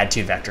when you add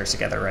two vectors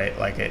together, right?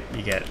 Like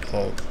you get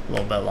a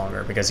little bit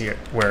longer, because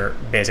we're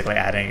basically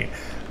adding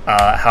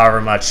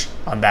however much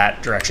on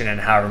that direction and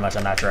however much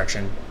on that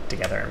direction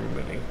together, and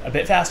we're moving a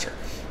bit faster.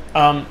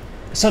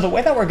 So the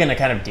way that we're going to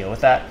kind of deal with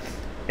that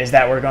is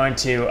that we're going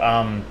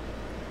to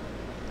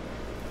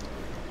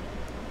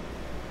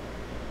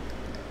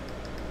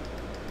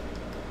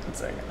 1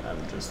 second. I'm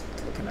just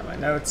looking at my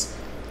notes.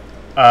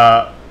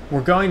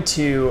 We're going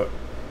to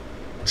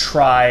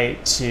try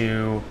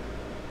to.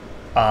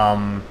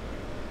 One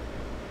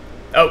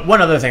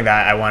other thing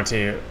that I want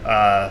to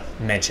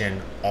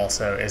mention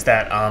also is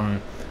that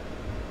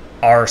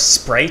our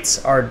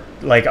sprites are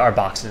like our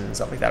boxes and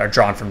stuff like that are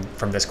drawn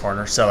from this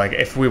corner. So like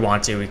if we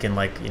want to, we can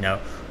like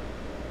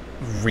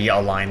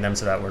realign them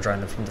so that we're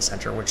drawing them from the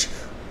center, which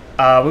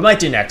we might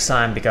do next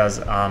time because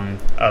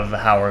of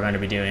how we're going to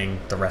be doing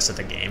the rest of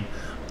the game.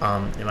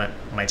 It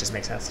might just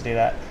make sense to do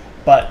that.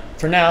 But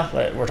for now,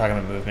 we're talking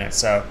about movement.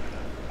 So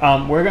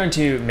we're going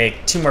to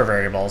make 2 more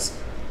variables.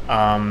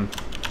 And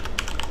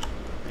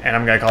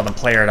I'm going to call them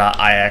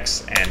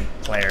player.ix and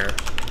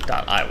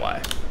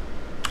player.iy.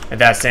 And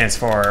that stands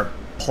for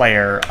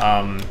player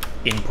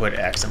input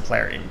x and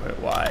player input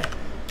y.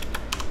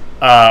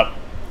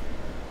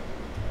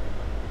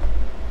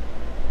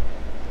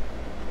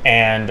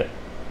 And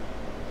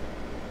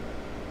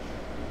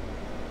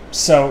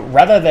so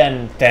rather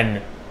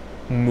than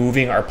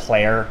moving our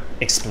player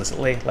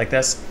explicitly like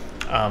this,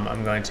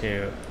 I'm going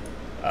to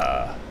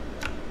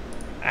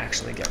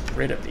actually get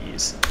rid of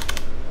these.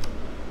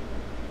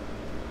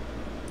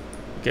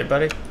 Good,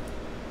 buddy?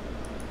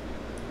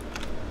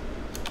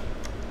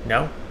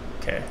 No?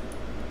 Okay.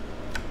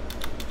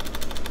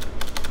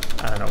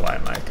 I don't know why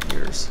my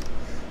computer's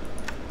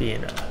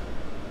being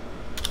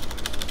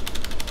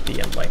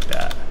like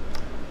that.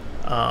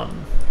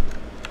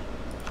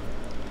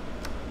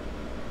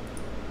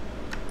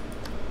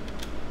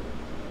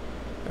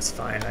 That's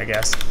fine, I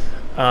guess.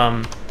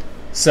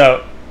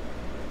 So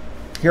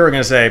here we're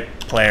going to say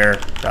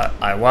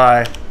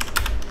player.iy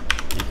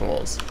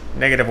equals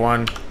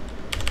 -1.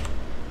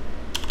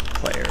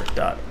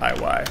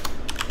 Player.iy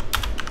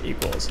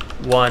equals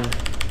 1.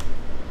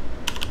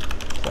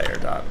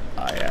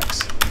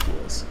 Player.ix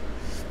equals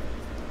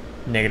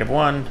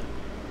 -1.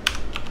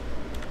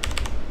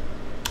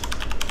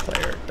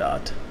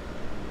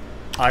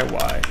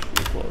 Player.iy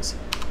equals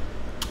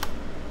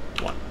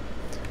 1.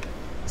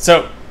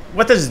 So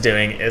what this is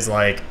doing is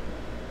like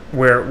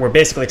we're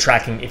basically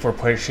tracking if we're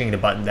pushing the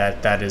button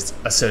that is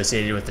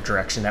associated with the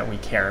direction that we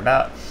care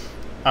about.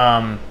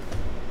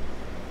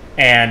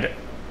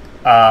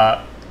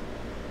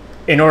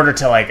 In order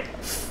to like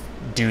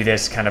do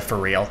this kind of for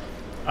real,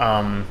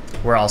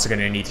 we're also going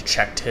to need to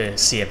check to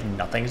see if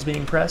nothing's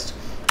being pressed.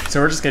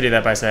 So we're just going to do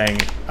that by saying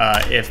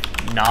if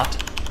not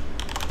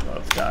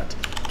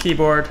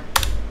keyboard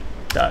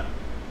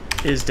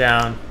is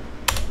down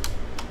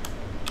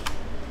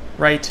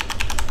right,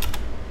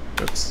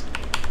 oops,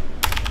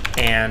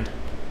 and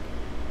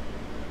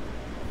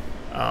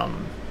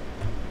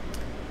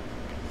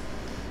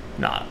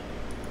not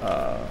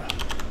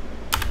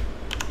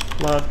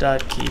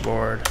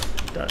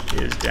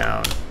love.keyboard.is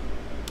down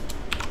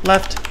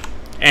left.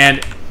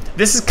 And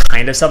this is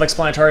kind of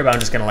self-explanatory, but I'm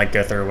just gonna like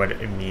go through what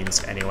it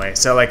means anyway.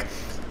 So like,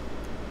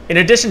 in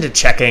addition to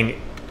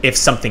checking if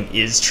something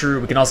is true,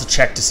 we can also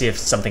check to see if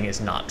something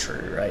is not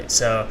true, right?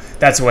 So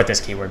that's what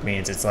this keyword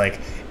means. It's like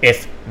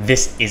if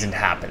this isn't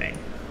happening.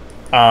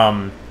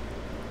 And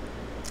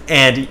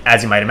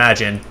as you might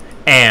imagine,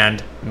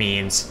 and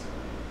means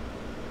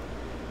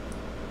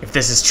if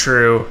this is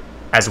true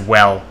as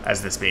well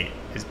as this being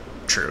is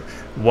true.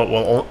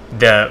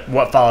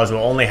 What follows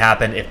will only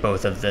happen if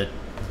both of the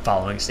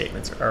following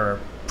statements or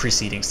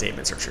preceding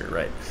statements are true,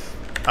 right?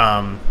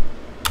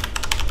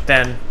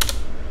 Then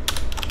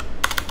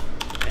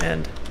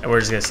and we're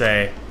just gonna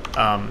say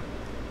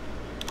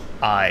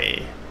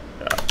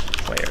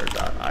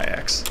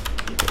player.ix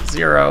equals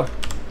 0,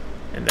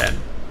 and then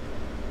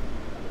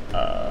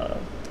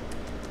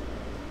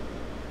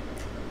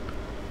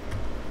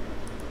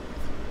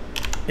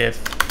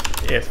if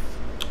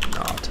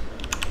not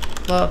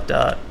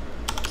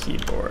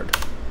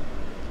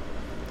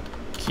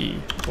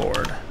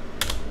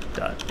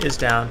love.keyboard.is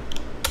down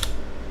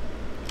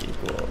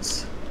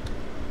equals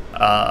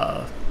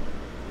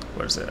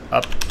what is it,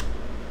 up,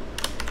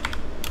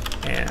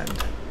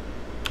 and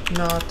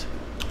not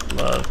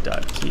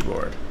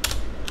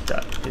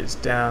love.keyboard.is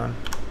down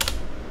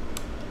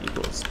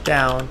equals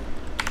down,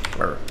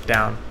 or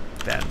down,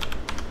 then,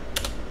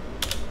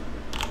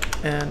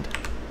 and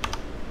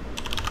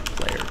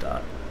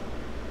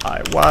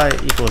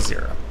player.iy equals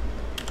 0.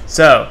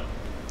 So,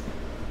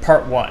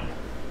 part 1.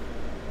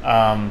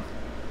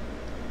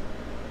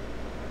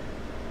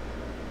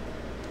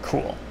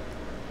 Cool.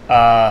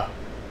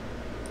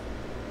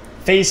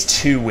 Phase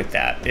 2 with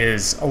that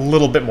is a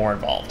little bit more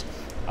involved.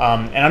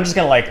 And I'm just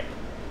gonna like,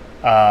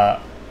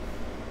 got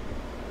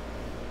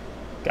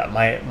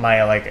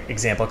my like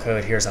example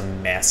code. Here's a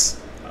mess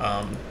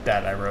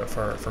that I wrote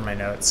for my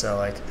notes. So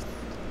like,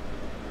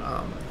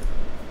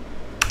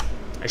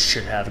 I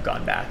should have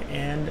gone back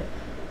and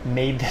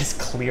made this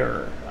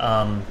clearer,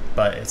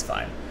 but it's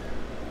fine.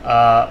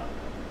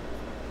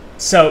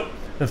 So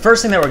the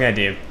first thing that we're going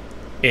to do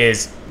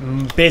is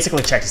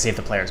basically check to see if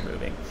the player is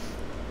moving.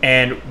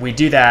 And we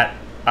do that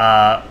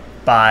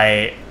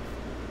by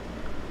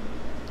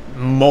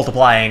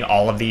multiplying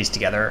all of these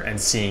together and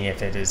seeing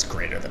if it is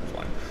greater than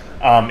 1.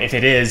 If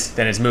it is,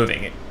 then it's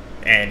moving,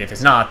 and if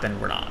it's not, then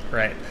we're not,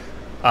 right?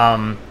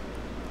 So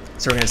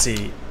we're going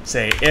to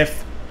say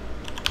if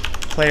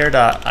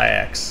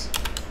player.ix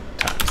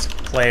times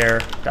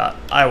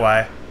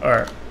player.iy,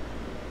 or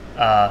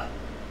I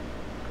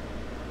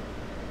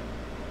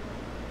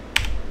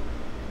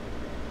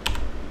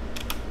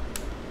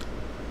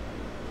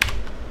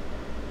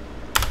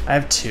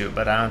have two,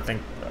 but I don't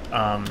think that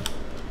I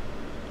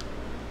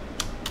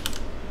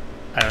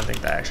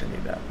actually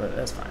need that, but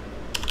that's fine.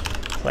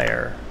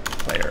 Player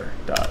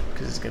dot,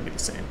 because it's gonna be the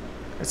same.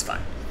 It's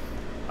fine.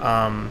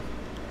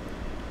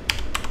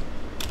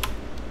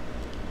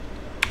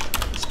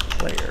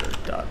 Player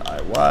dot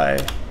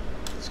iy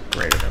is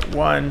greater than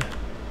 1.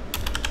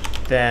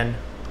 Then,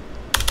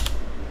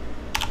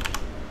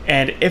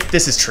 and if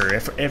this is true,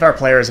 if our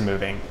player is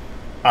moving,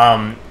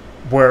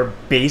 we're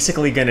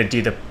basically going to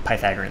do the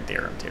Pythagorean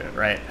theorem to it,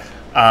 right?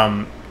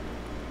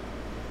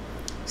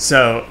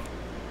 So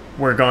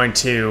we're going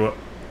to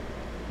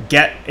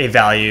get a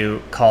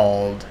value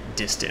called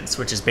distance,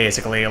 which is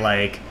basically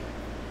like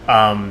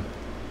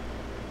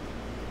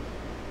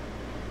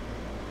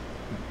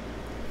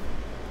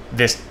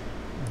this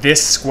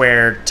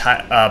squared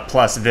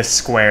plus this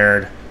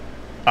squared,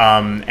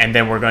 and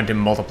then we're going to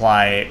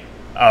multiply,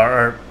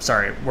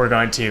 we're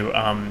going to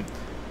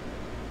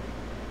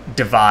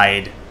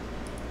divide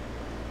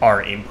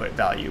our input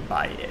value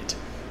by it.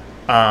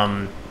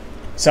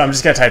 So I'm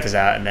just gonna type this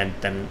out and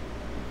then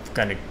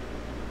gonna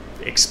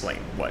explain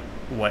what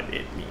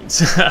it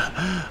means.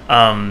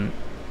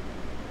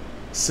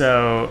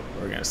 So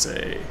we're gonna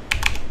say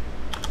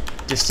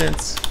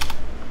distance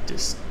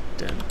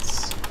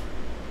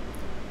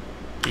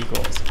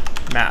equals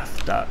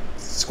math dot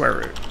square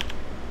root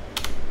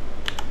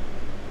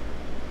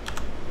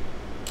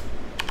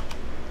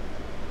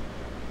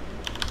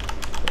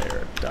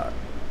player dot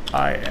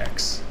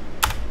ix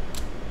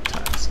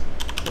times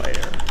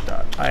player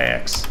dot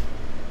ix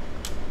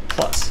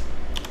plus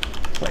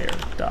player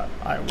dot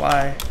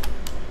iy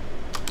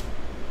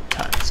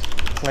times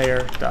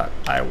player dot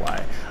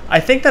iy. I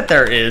think that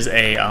there is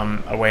a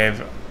way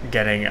of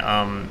getting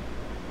I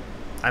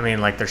mean,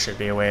 like, there should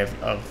be a way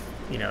of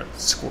you know,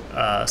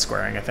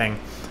 squaring a thing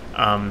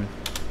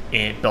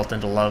built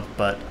into Love,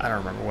 but I don't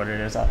remember what it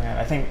is offhand.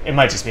 I think it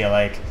might just be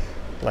like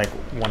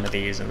one of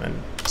these and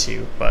then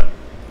two. But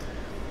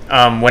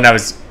when I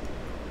was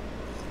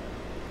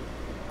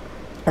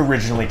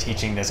originally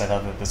teaching this, I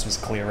thought that this was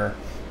clearer.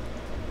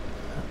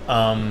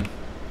 And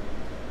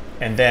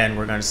then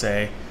we're going to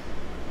say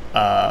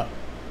player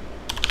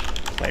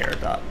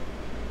dot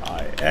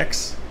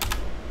ix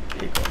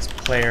equals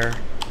player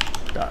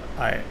dot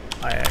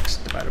ix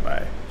divided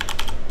by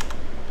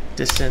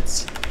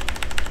distance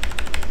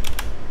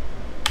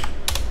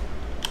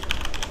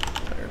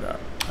player dot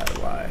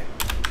iy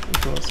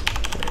equals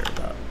player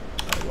dot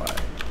iy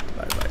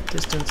divided by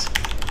distance.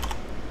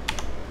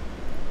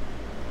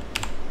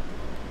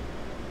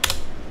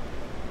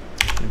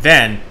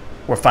 Then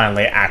we're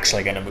finally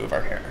actually going to move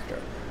our character.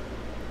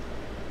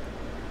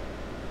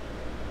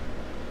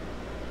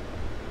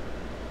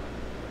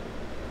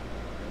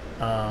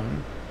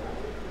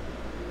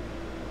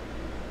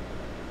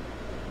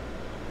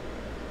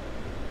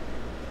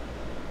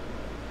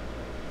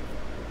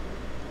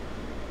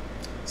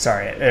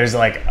 Sorry, there's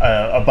like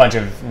a bunch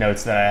of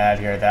notes that I have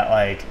here that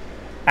like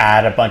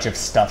add a bunch of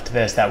stuff to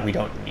this that we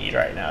don't need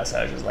right now. So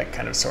I was just like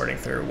kind of sorting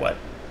through what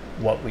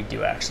we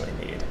do actually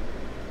need.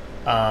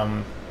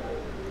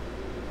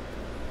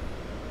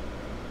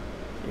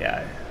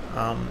 Yeah.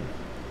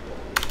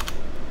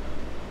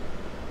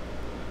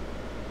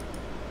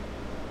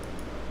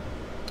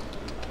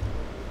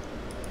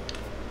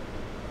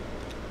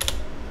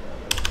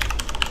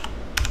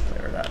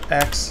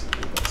 Player.x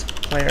equals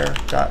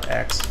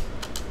player.x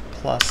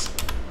plus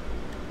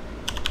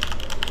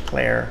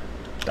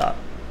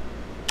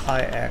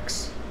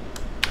player.ix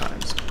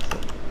times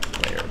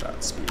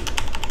player.speed.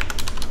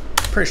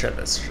 Pretty sure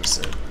that's just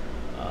it.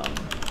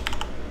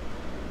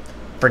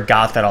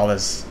 Forgot that all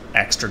this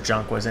extra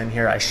junk was in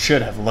here. I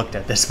should have looked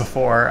at this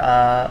before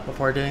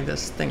doing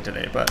this thing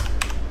today, but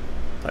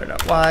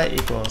player.y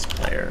equals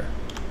player.y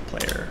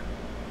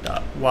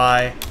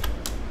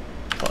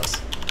plus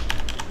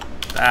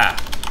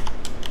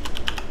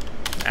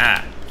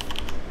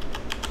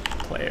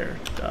player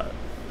dot,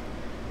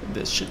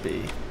 this should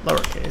be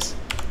lowercase,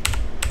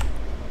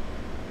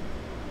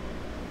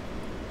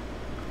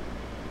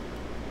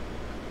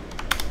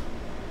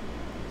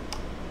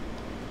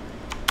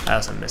 I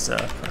also miss a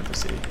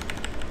parenthesis,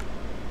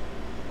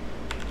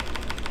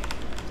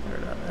 player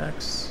dot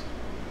x.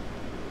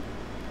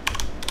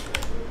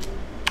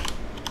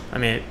 I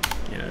mean, it,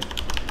 you know,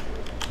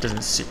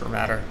 doesn't super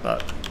matter,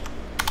 but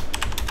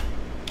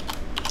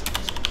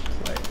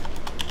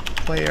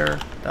player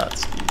dot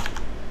speed.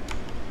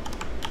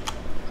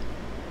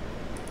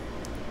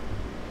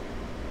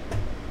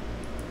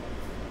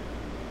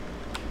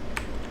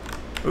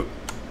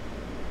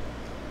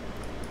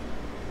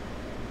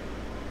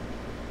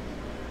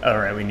 All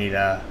right, we need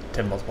to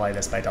multiply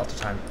this by delta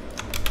time.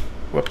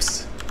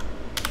 Whoops.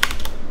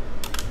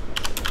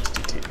 Let's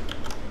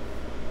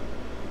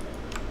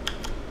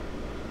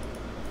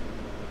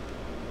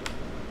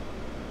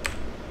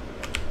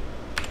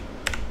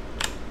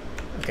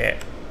Okay,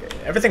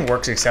 everything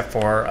works except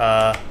for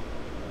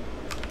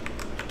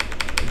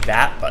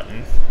that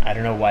button. I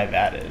don't know why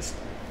that is.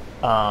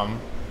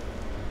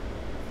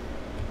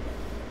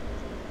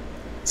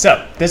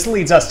 So this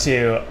leads us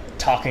to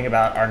talking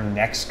about our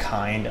next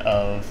kind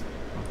of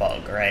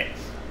bug, right?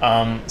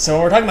 So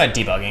when we're talking about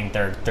debugging,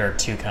 there are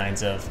two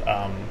kinds of,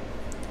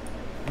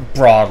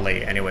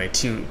 broadly anyway,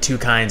 two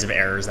kinds of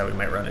errors that we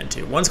might run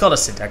into. One's called a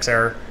syntax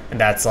error, and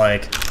that's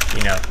like,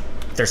 you know,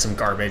 there's some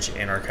garbage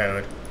in our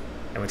code,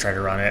 and we try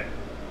to run it.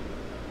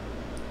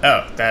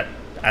 Oh, that,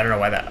 I don't know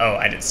why that, oh,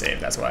 I didn't save,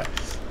 that's why.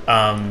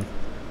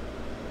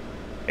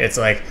 It's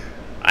like,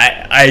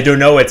 I don't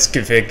know what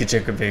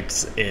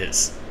config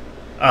is.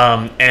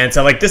 And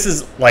so like this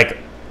is like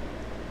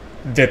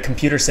the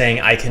computer saying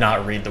I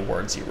cannot read the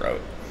words you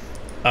wrote.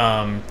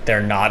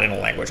 They're not in a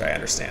language I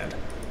understand.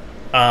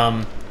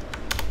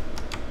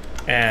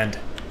 And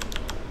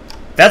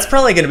that's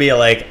probably going to be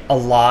like a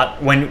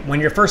lot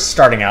when you're first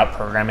starting out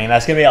programming.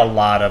 That's going to be a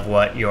lot of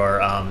what your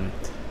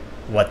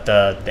what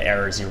the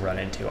errors you run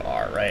into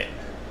are, right?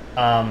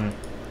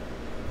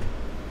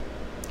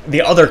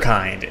 The other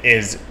kind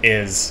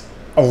is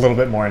a little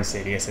bit more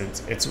insidious.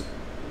 It's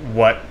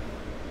what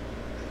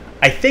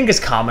I think is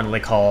commonly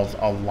called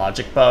a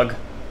logic bug.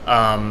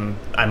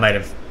 I might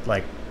have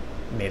like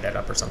made that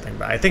up or something,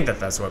 but I think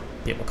that's what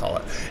people call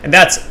it. And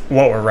that's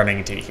what we're running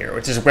into here,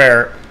 which is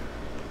where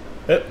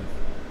did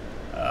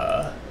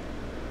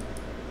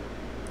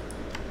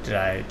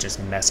I just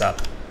mess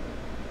up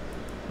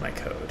my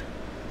code?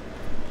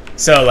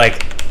 So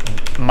like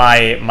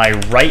my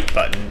right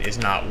button is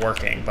not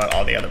working, but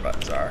all the other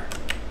buttons are.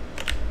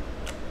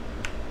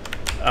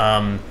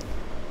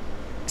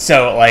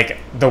 So like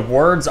the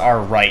words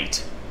are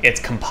right,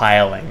 it's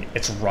compiling,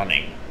 it's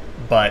running,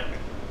 but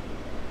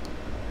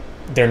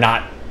they're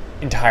not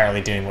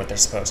entirely doing what they're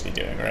supposed to be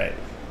doing, right?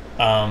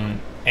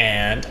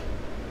 And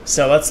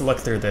so let's look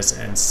through this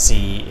and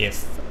see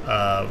if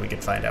we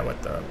can find out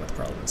what the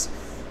problem is.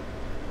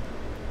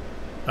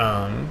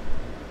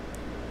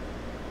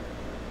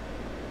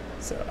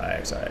 So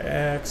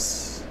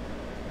IXIX.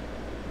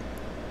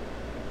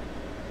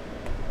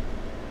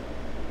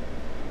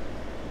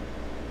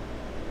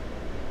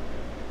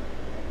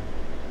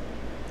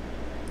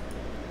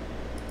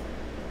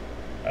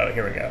 Oh,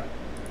 here we go.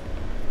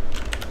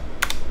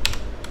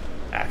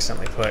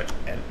 Accidentally put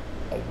a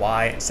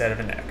Y instead of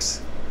an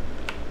X.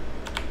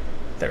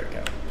 There we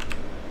go.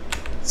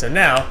 So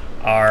now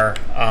our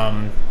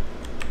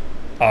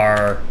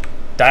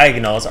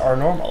diagonals are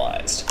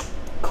normalized.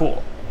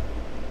 Cool.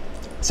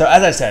 So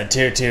as I said,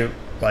 to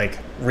like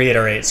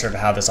reiterate sort of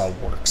how this all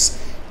works,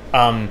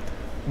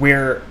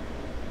 we're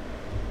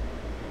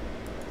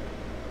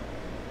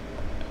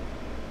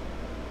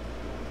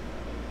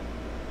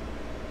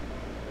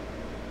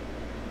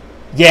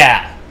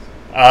yeah.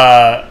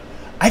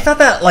 I thought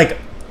that like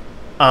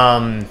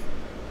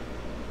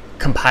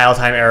compile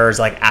time errors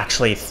like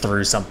actually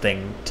threw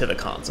something to the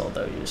console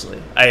though.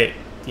 Usually,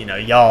 you know,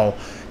 y'all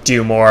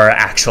do more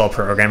actual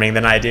programming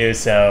than I do,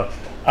 so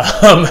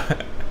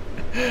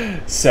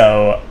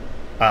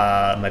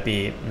might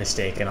be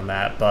mistaken on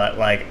that. But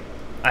like,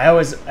 I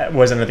always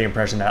was under the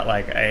impression that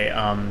like a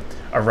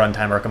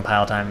runtime or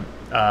compile time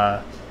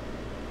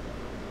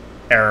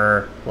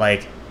error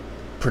like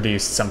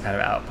produced some kind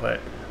of output.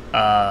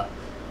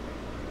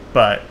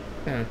 But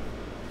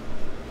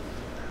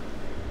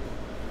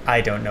I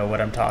don't know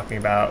what I'm talking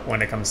about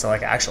when it comes to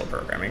like actual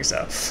programming,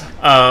 so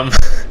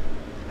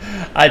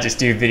I just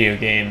do video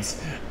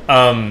games.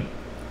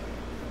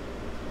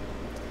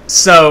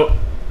 So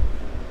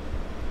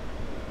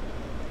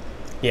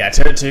yeah,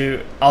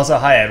 to also,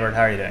 hi Edward,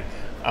 how are you doing?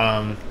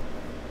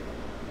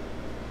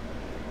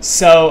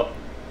 So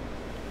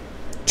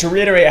to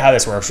reiterate how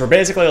this works, we're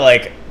basically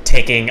like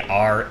taking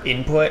our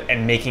input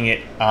and making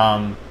it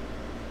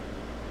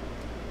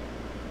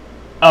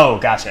oh,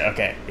 gotcha.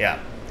 Okay, yeah.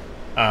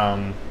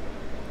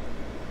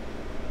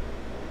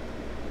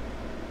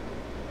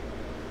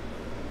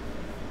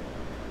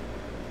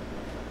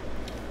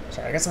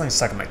 Sorry, I got something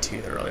stuck in my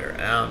tooth earlier,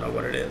 and I don't know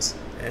what it is.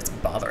 It's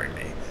bothering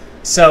me.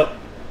 So,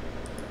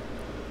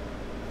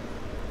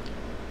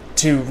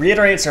 to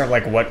reiterate sort of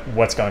like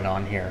what's going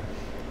on here,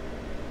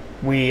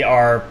 we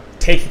are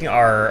taking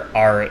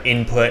our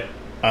input,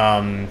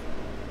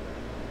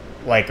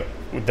 like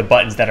the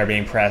buttons that are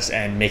being pressed,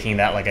 and making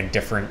that like a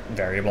different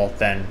variable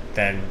than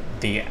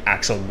the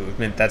actual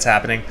movement that's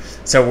happening.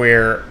 So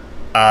we're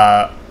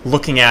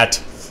looking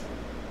at,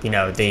 you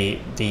know, the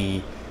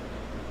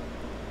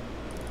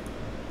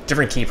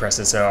different key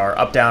presses, so our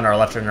up, down, our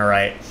left, and our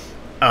right,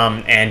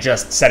 and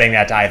just setting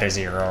that to either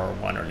 0 or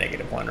 1 or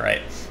 -1,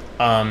 right?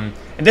 And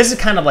this is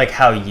kind of like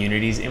how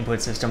Unity's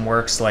input system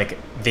works. Like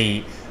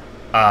the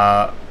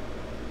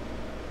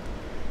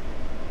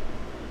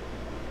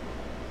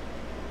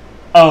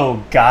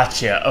oh,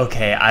 gotcha.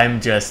 Okay,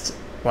 I'm just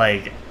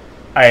like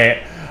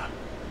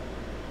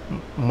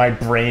my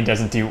brain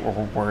doesn't do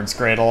words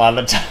great a lot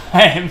of the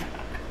time.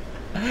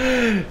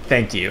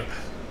 Thank you.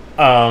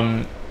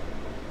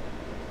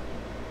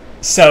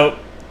 So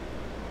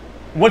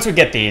once we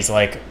get these,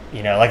 like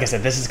like I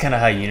said, this is kind of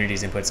how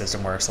Unity's input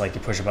system works. Like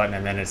you push a button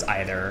and then it's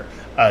either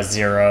a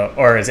 0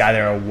 or it's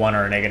either a 1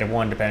 or a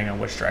 -1 depending on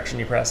which direction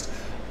you pressed,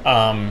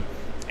 and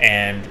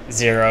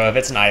 0 if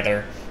it's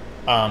neither.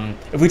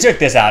 If we took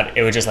this out,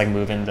 it would just like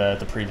move in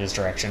the previous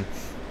direction.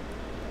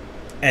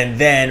 And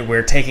then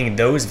we're taking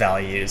those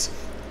values,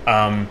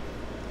 and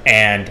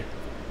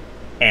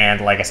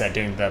like I said,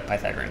 doing the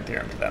Pythagorean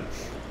theorem to them,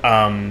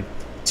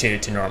 to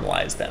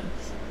normalize them.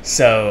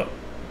 So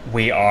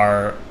we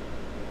are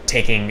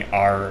taking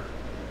our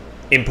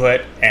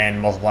input and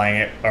multiplying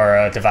it,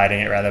 or dividing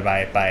it rather,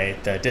 by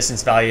the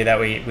distance value that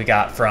we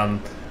got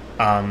from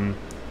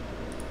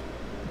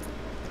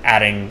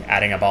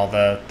adding up all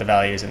the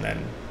values and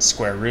then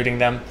square rooting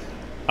them,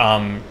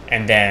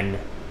 and then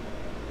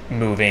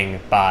moving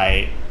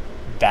by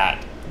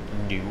that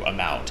new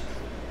amount.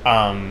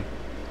 And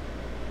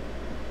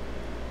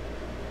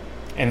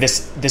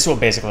this will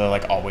basically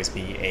like always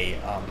be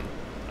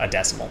a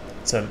decimal.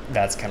 So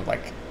that's kind of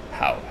like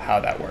how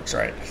that works,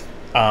 right?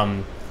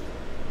 And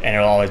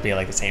it'll always be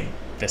like the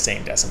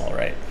same decimal,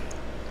 right?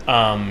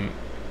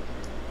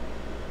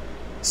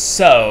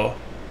 So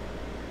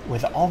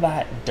with all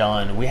that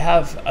done, we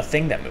have a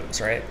thing that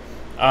moves, right?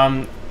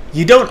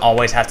 You don't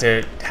always have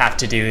to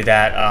do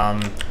that,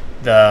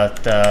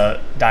 the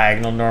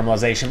diagonal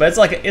normalization, but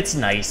it's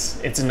nice.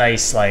 It's a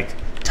nice like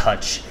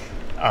touch,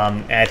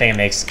 and I think it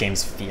makes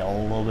games feel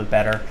a little bit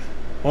better.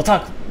 We'll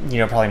talk,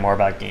 probably more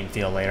about game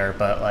feel later,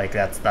 but like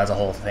that's a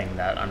whole thing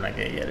that I'm not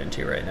gonna get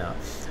into right now.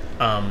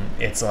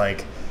 It's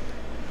like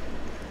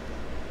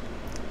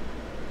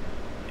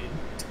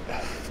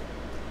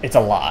it's a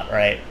lot,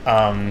 right?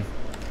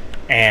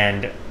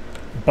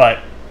 But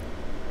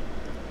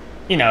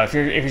if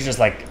you're just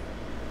like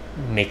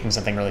making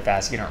something really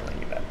fast, you don't really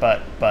need that.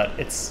 But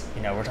it's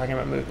we're talking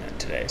about movement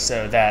today,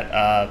 so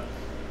that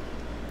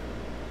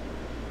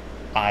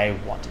I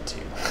wanted to.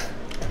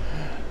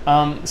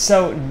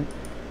 So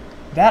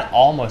that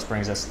almost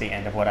brings us to the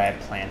end of what I had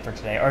planned for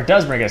today, or it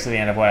does bring us to the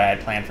end of what I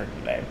had planned for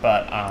today.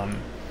 But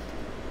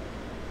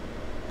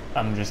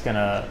I'm just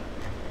gonna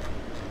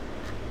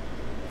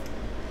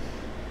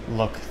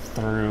look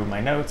through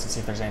my notes and see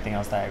if there's anything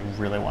else that I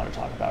really want to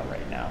talk about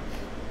right now.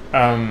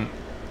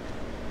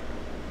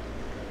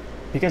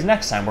 Because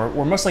next time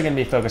we're mostly going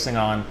to be focusing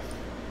on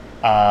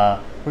we're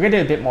going to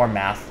do a bit more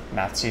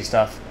mathsy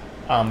stuff.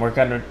 We're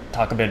going to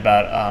talk a bit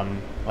about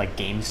like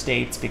game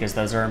states, because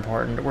those are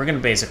important. We're going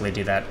to basically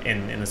do that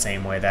in the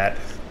same way that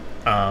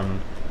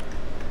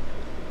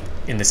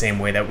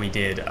we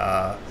did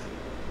our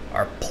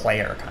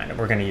player kind of.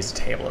 We're going to use a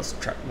table as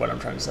what I'm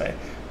trying to say.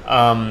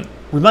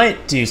 We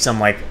might do some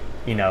like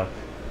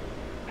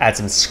add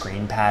some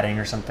screen padding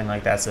or something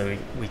like that, so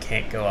we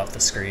can't go off the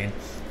screen.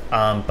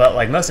 But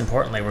like most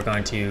importantly, we're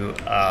going to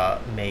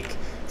make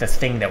the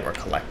thing that we're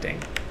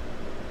collecting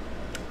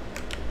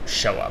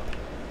show up.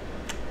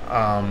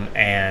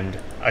 And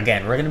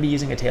again, we're going to be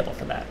using a table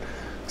for that.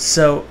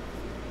 So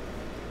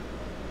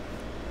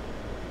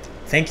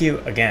thank you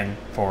again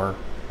for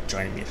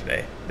joining me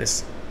today.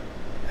 This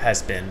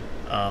has been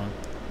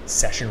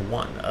session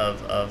 1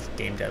 of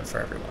Game Dev for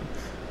Everyone.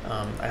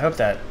 I hope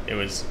that it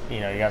was, you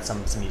got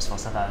some useful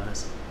stuff out of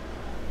this.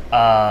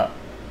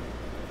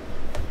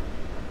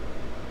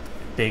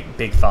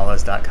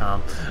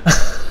 Bigfollows.com.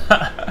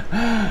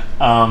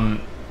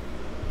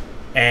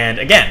 And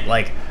again,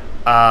 like,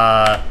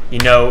 you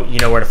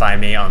know where to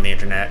find me on the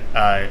internet.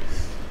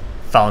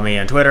 Follow me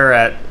on Twitter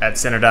at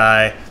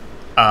Synodai.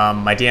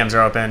 My DMs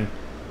are open.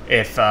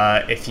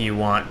 If you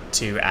want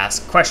to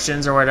ask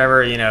questions or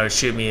whatever,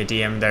 shoot me a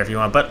DM there if you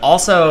want. But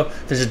also,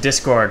 there's a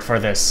Discord for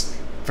this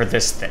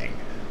thing.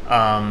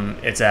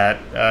 It's at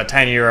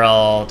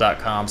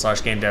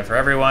tinyurl.com/gamedev for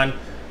everyone.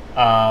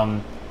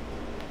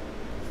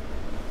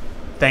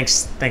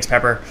 Thanks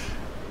Pepper.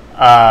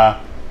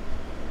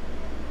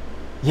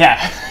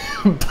 Yeah.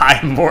 Buy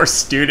more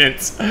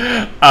students.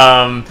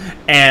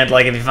 And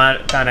like, if you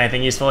found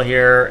anything useful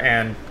here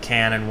and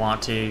can and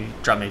want to,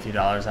 drop me a few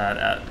dollars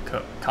at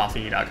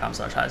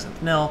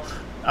coffee.com/hyacinth-nil.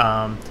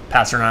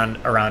 Pass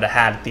around a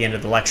hat at the end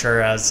of the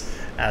lecture as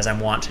I'm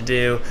wont to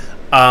do.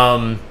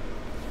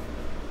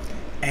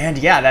 And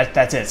yeah,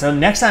 that's it. So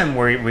next time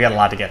we got a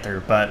lot to get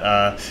through,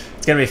 but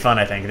it's gonna be fun.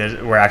 I think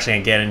we're actually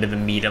gonna get into the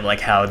meat of like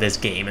how this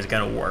game is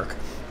gonna work.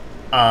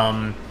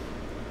 And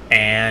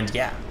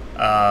yeah,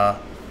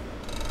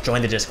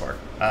 join the Discord.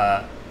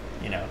 Let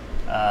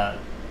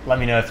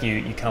me know if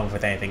you come up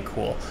with anything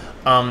cool.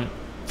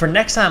 For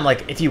next time,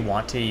 like if you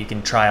want to, you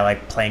can try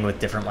like playing with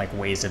different like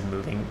ways of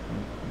moving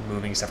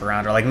stuff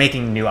around, or like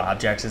making new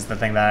objects is the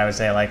thing that I would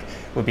say like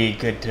would be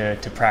good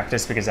to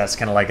practice, because that's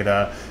kind of like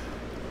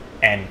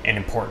an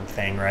important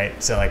thing, right?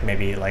 So like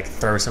maybe like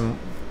throw some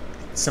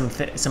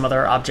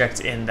other objects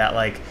in that,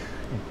 like,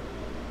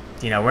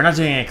 we're not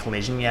doing a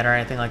collision yet or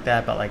anything like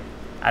that, but like,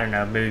 I don't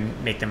know,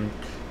 maybe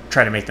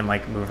try to make them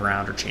like move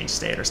around or change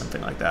state or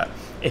something like that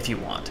if you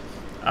want.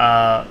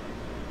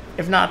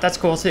 If not, that's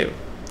cool too.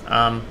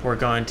 We're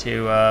going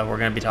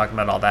to be talking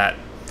about all that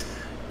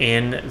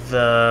in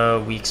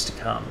the weeks to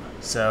come.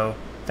 So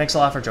thanks a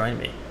lot for joining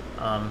me.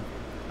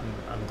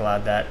 I'm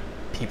glad that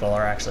people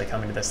are actually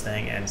coming to this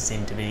thing and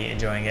seem to be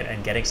enjoying it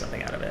and getting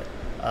something out of it.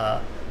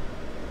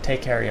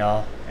 Take care,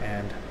 y'all,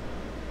 and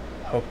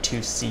hope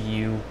to see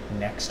you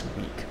next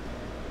week.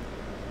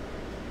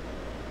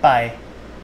 Bye.